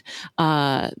resentment.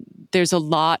 There's a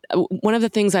lot. One of the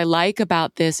things I like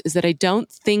about this is that I don't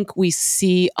think we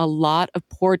see a lot of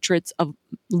portraits of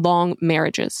long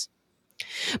marriages,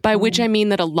 by which I mean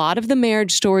that a lot of the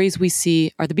marriage stories we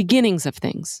see are the beginnings of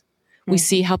things. We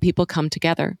see how people come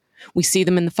together. We see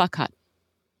them in the fuck hut.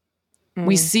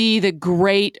 We see the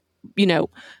great,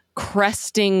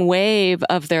 cresting wave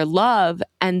of their love.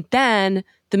 And then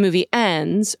the movie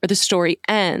ends or the story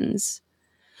ends.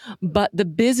 But the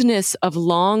business of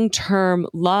long-term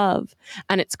love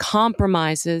and its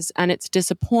compromises and its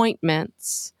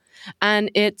disappointments and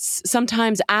its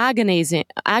sometimes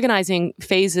agonizing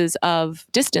phases of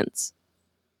distance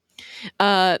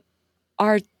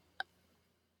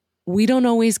we don't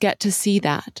always get to see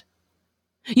that.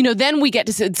 Then we get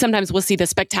to see, sometimes we'll see the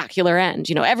spectacular end,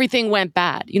 everything went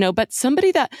bad, but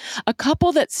a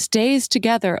couple that stays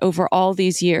together over all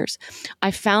these years,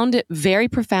 I found it very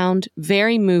profound,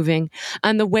 very moving.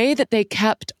 And the way that they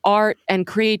kept art and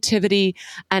creativity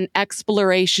and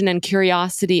exploration and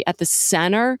curiosity at the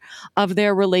center of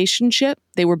their relationship,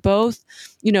 they were both,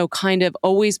 kind of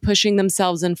always pushing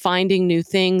themselves and finding new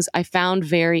things, I found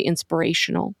very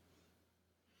inspirational.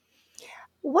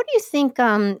 What do you think?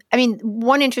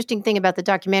 One interesting thing about the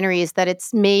documentary is that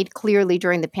it's made clearly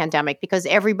during the pandemic because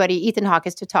Ethan Hawke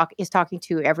is talking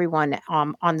to everyone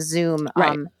on Zoom.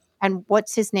 Right. And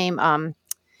what's his name?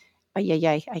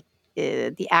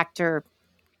 The actor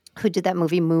who did that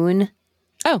movie Moon.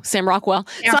 Oh, Sam Rockwell.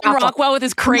 Sam Rockwell with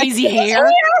his crazy hair.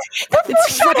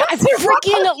 I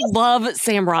freaking love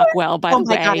Sam Rockwell, by the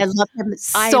way. God, I love him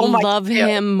so much. I love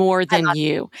him more than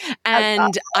you.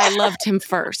 And I loved him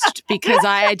first because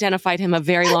I identified him a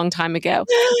very long time ago.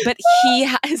 But he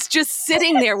is just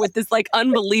sitting there with this like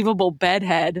unbelievable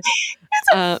bedhead.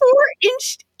 It's a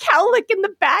 4-inch cowlick in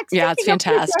the back. Yeah, it's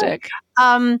fantastic.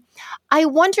 I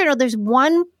wonder, there's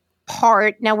one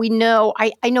part. Now we know,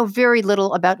 I know very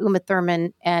little about Uma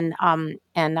Thurman and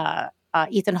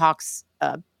Ethan Hawke's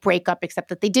breakup, except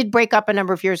that they did break up a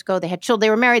number of years ago. They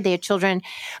were married, they had children,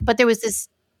 but there was this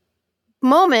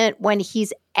moment when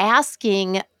he's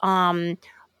asking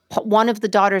one of the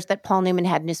daughters that Paul Newman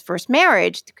had in his first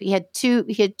marriage. He had two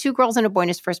girls and a boy in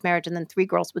his first marriage, and then 3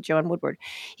 girls with Joanne Woodward.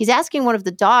 He's asking one of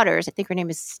the daughters, I think her name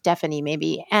is Stephanie,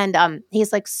 maybe, and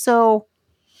he's like, "So,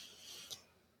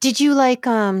 did you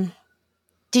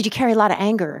carry a lot of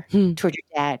anger toward your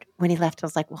dad when he left?" I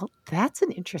was like, "Well, that's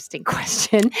an interesting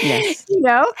question." Yes.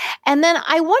 And then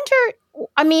I wonder,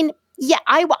 I mean, yeah,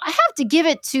 I have to give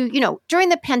it to, during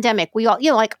the pandemic, we all,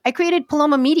 like I created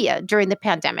Paloma Media during the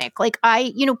pandemic. Like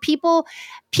people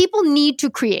need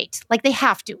to create, like they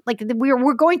have to, like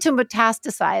we're going to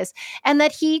metastasize, and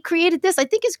that he created this, I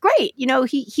think is great.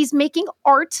 He's making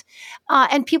art,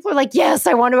 and people are like, yes,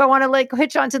 I want to like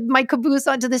hitch onto my caboose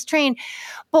onto this train.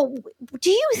 But do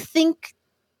you think,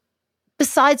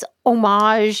 besides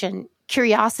homage and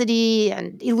curiosity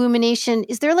and illumination,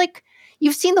 is there like,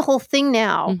 you've seen the whole thing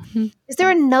now. Mm-hmm. Is there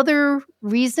another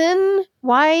reason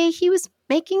why he was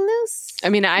making this? I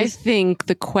mean, I think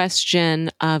the question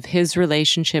of his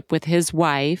relationship with his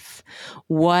wife,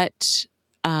 what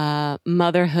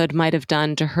motherhood might have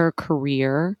done to her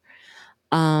career,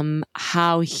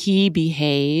 how he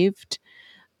behaved,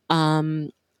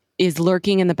 is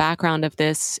lurking in the background of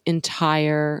this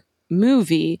entire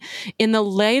movie. In the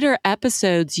later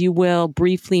episodes, you will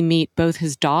briefly meet both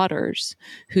his daughters,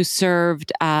 who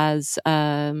served as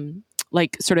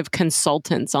like sort of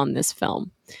consultants on this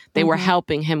film. They were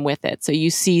helping him with it. So you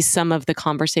see some of the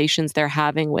conversations they're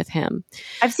having with him.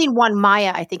 I've seen one,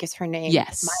 Maya, I think is her name.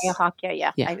 Yes. Maya Hawke,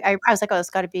 yeah. I was like, oh, it's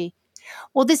got to be.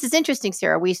 Well, this is interesting,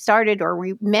 Sarah. We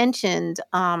mentioned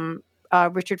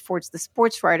Richard Ford's The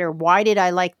Sports Writer. Why did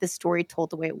I like this story told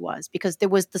the way it was? Because there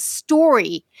was the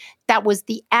story that was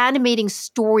the animating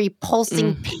story,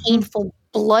 pulsing, painful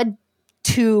blood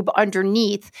tube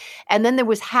underneath. And then there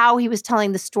was how he was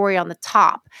telling the story on the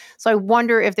top. So I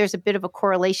wonder if there's a bit of a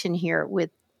correlation here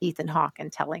with Ethan Hawke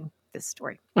and telling this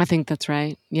story. I think that's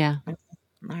right. Yeah.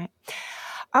 All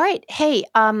right. Hey,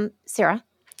 Sarah.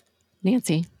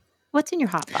 Nancy. What's in your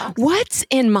hot box? What's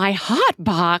in my hot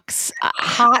box?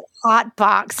 Hot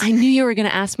box. I knew you were going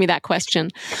to ask me that question.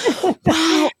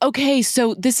 Wow. Okay.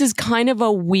 So this is kind of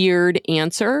a weird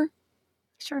answer.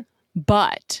 Sure.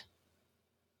 But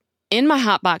in my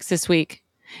hot box this week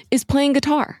is playing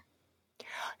guitar.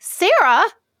 Sarah?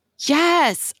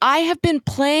 Yes, I have been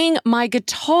playing my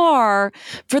guitar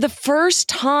for the first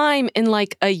time in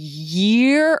like a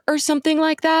year or something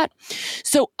like that.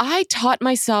 So I taught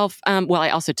myself, I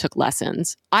also took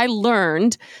lessons. I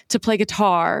learned to play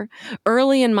guitar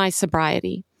early in my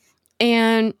sobriety.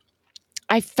 And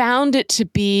I found it to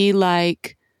be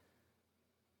like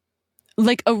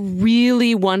a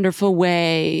really wonderful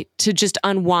way to just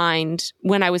unwind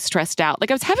when I was stressed out.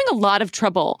 Like I was having a lot of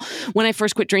trouble when I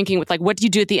first quit drinking with like, what do you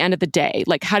do at the end of the day?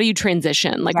 Like, how do you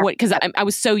transition? Like what, cause I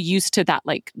was so used to that,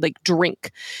 like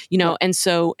drink, and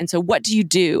so what do you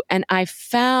do? And I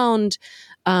found,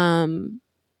 the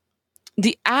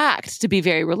act to be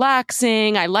very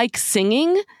relaxing. I like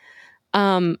singing,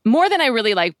 more than I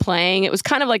really like playing. It was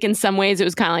kind of like, in some ways, it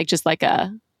was kind of like just like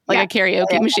a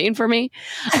karaoke machine for me.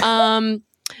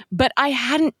 But I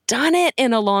hadn't done it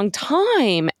in a long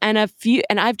time. And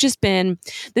I've just been,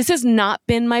 this has not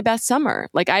been my best summer.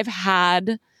 Like I've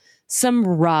had some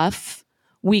rough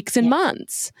weeks and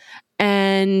months,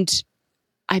 and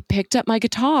I picked up my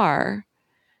guitar.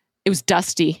 It was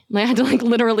dusty. I had to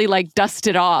literally dust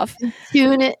it off.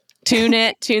 Tune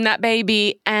that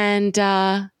baby. And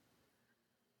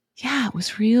it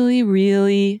was really,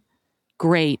 really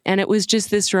great. And it was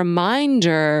just this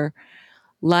reminder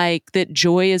that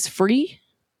joy is free.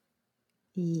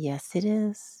 Yes, it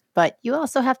is. But you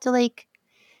also have to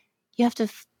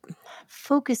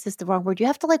focus is the wrong word. You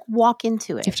have to walk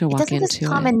into it. You have to walk into it. It doesn't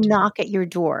just come and knock at your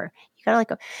door. You got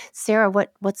to go. Sarah,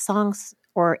 what songs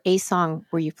or a song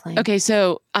were you playing? Okay,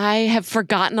 so I have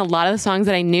forgotten a lot of the songs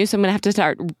that I knew, so I'm going to have to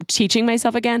start teaching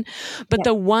myself again. But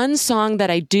the one song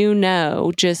that I do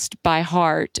know just by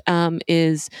heart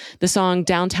is the song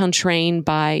Downtown Train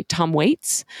by Tom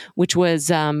Waits, which was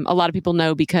a lot of people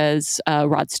know because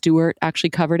Rod Stewart actually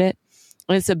covered it.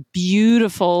 And it's a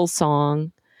beautiful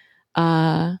song.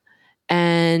 And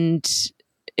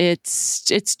it's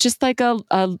just like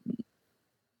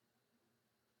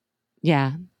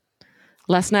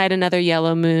last night, another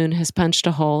yellow moon has punched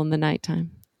a hole in the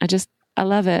nighttime. I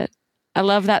love it. I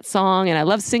love that song and I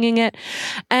love singing it.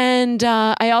 And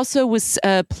I also was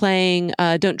playing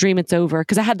Don't Dream It's Over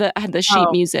because I had the sheet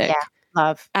music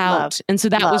love. And so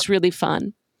that was really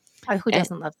fun. Who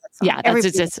doesn't love that song? Yeah,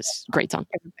 it's a great song.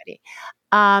 Everybody.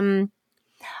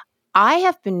 I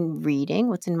have been reading.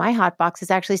 What's in my hot box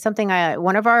is actually something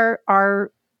one of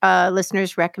our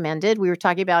listeners recommended. We were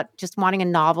talking about just wanting a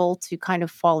novel to kind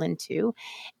of fall into.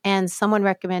 And someone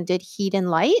recommended Heat and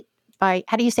Light by,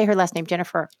 how do you say her last name?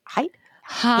 Jennifer Haidt?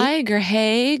 Haig,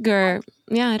 or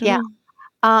yeah, I don't Yeah.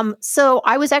 know. So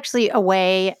I was actually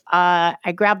away.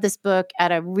 I grabbed this book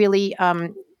at a really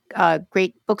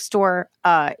great bookstore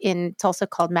in Tulsa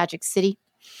called Magic City,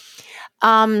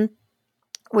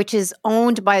 which is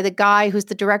owned by the guy who's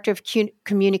the director of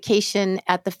communication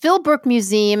at the Philbrook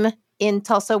Museum in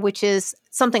Tulsa, which is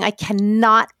something I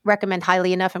cannot recommend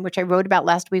highly enough, and which I wrote about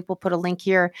last week. We'll put a link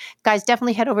here. Guys,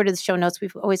 definitely head over to the show notes.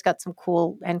 We've always got some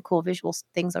cool visual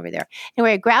things over there.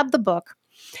 Anyway, I grabbed the book,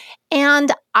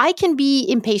 and I can be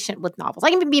impatient with novels.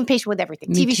 I can be impatient with everything.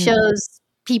 Me TV too. shows,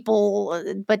 people,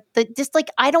 but just like,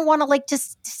 I don't want to like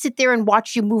just sit there and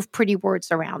watch you move pretty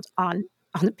words around on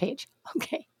the page.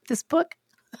 Okay, this book.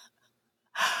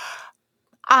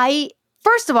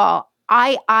 First of all,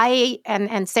 I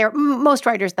and Sarah, most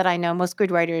writers that I know, most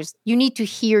good writers, you need to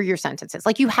hear your sentences.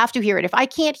 Like, you have to hear it. If I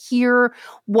can't hear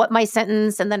what my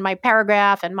sentence and then my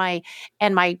paragraph and my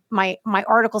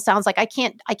article sounds like, I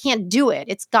can't do it.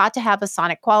 It's got to have a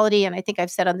sonic quality. And I think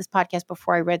I've said on this podcast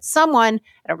before, I read someone,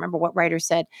 I don't remember what writer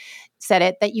said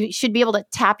it, that you should be able to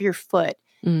tap your foot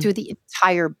through the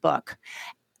entire book.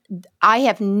 I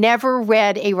have never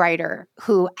read a writer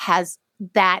who has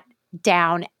that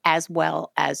down as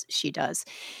well as she does.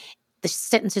 The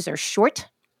sentences are short.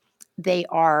 They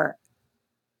are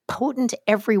potent,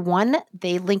 every one.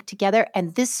 They link together,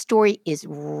 and this story is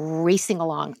racing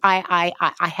along. I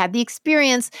had the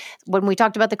experience when we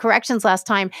talked about the corrections last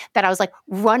time that I was like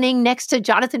running next to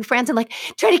Jonathan Franzen, like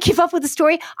trying to keep up with the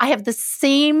story. I have the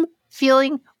same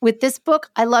feeling with this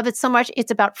book. I love it so much.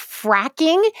 It's about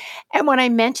fracking. And when I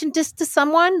mentioned this to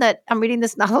someone, that I'm reading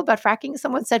this novel about fracking,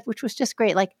 someone said, which was just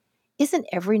great, like, isn't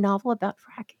every novel about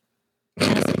fracking?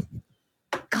 And I was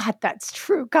like, God, that's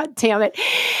true. God damn it.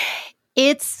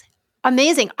 It's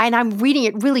amazing. And I'm reading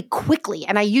it really quickly.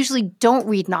 And I usually don't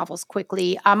read novels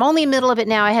quickly. I'm only in the middle of it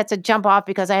now. I had to jump off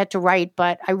because I had to write,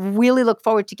 but I really look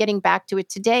forward to getting back to it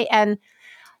today. And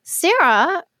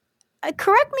Sarah,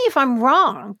 correct me if I'm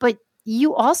wrong, but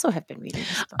you also have been reading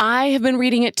this book. I have been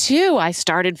reading it too. I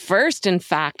started first, in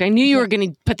fact. I knew you were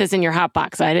going to put this in your hot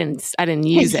box. I didn't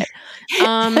use it.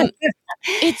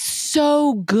 It's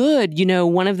so good. You know,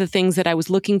 one of the things that I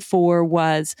was looking for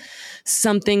was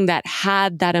something that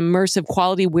had that immersive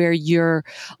quality where you're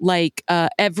like,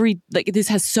 this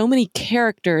has so many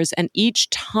characters, and each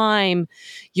time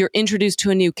you're introduced to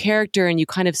a new character and you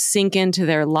kind of sink into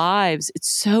their lives, it's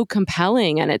so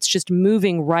compelling, and it's just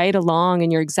moving right along,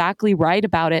 and you're exactly right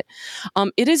about it.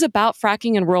 It is about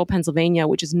fracking in rural Pennsylvania,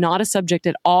 which is not a subject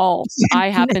at all I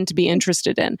happen to be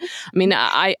interested in. I mean,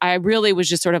 I really was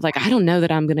just sort of like, I don't know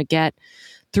that I'm going to get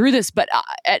through this, but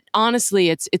honestly,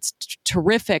 it's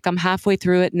terrific. I'm halfway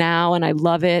through it now, and I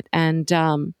love it. And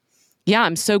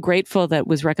I'm so grateful that it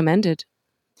was recommended.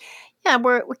 Yeah,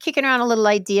 we're kicking around a little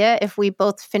idea if we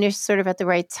both finish sort of at the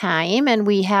right time, and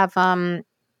we have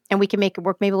and we can make it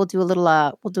work. Maybe we'll do a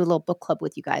little book club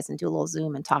with you guys and do a little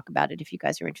Zoom and talk about it if you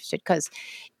guys are interested, because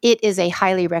it is a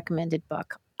highly recommended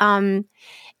book. And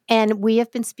we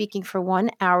have been speaking for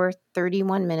 1 hour,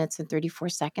 31 minutes and 34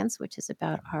 seconds, which is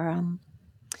about our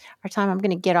time. I'm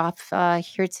going to get off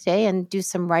here today and do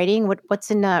some writing. What's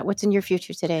in your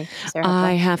future today, Sarah?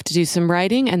 I have to do some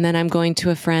writing, and then I'm going to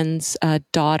a friend's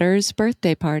daughter's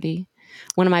birthday party.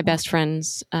 One of my best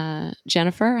friends,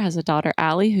 Jennifer, has a daughter,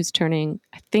 Allie, who's turning,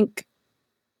 I think,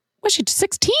 she's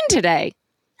 16 today.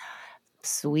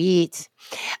 Sweet.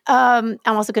 I'm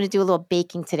also going to do a little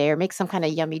baking today, or make some kind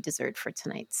of yummy dessert for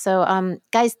tonight. So,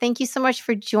 guys, thank you so much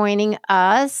for joining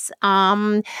us.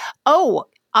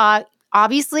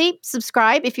 Obviously,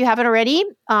 subscribe if you haven't already.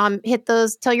 Hit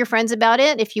those, tell your friends about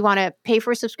it. If you want to pay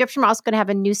for a subscription, we're also going to have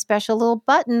a new special little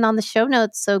button on the show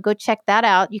notes. So go check that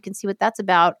out. You can see what that's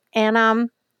about. And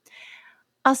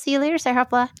I'll see you later, Sarah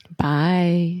Hopla.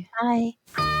 Bye. Bye.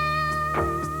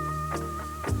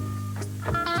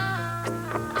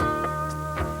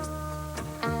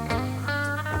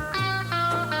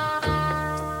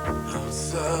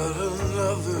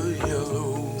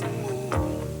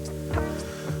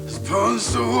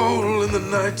 Punched a hole in the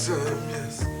nighttime,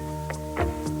 yes.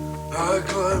 I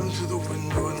climbed through the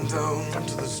window and down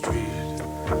to the street.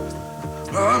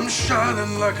 I'm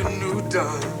shining like a new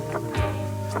dime.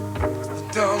 The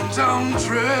downtown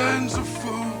trends are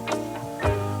full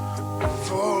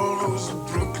of all those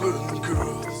Brooklyn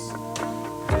girls.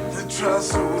 They try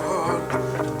so hard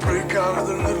to break out of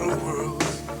their little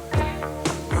worlds.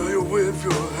 Now you wave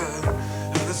your hand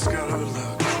and the scatter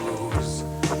like crows.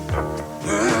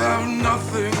 They have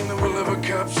nothing that will ever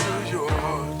capture your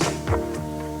heart.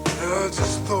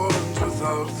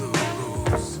 without the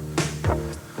rose.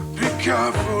 Be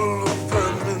careful of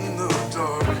them in the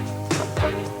dark.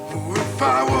 Oh, if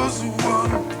I were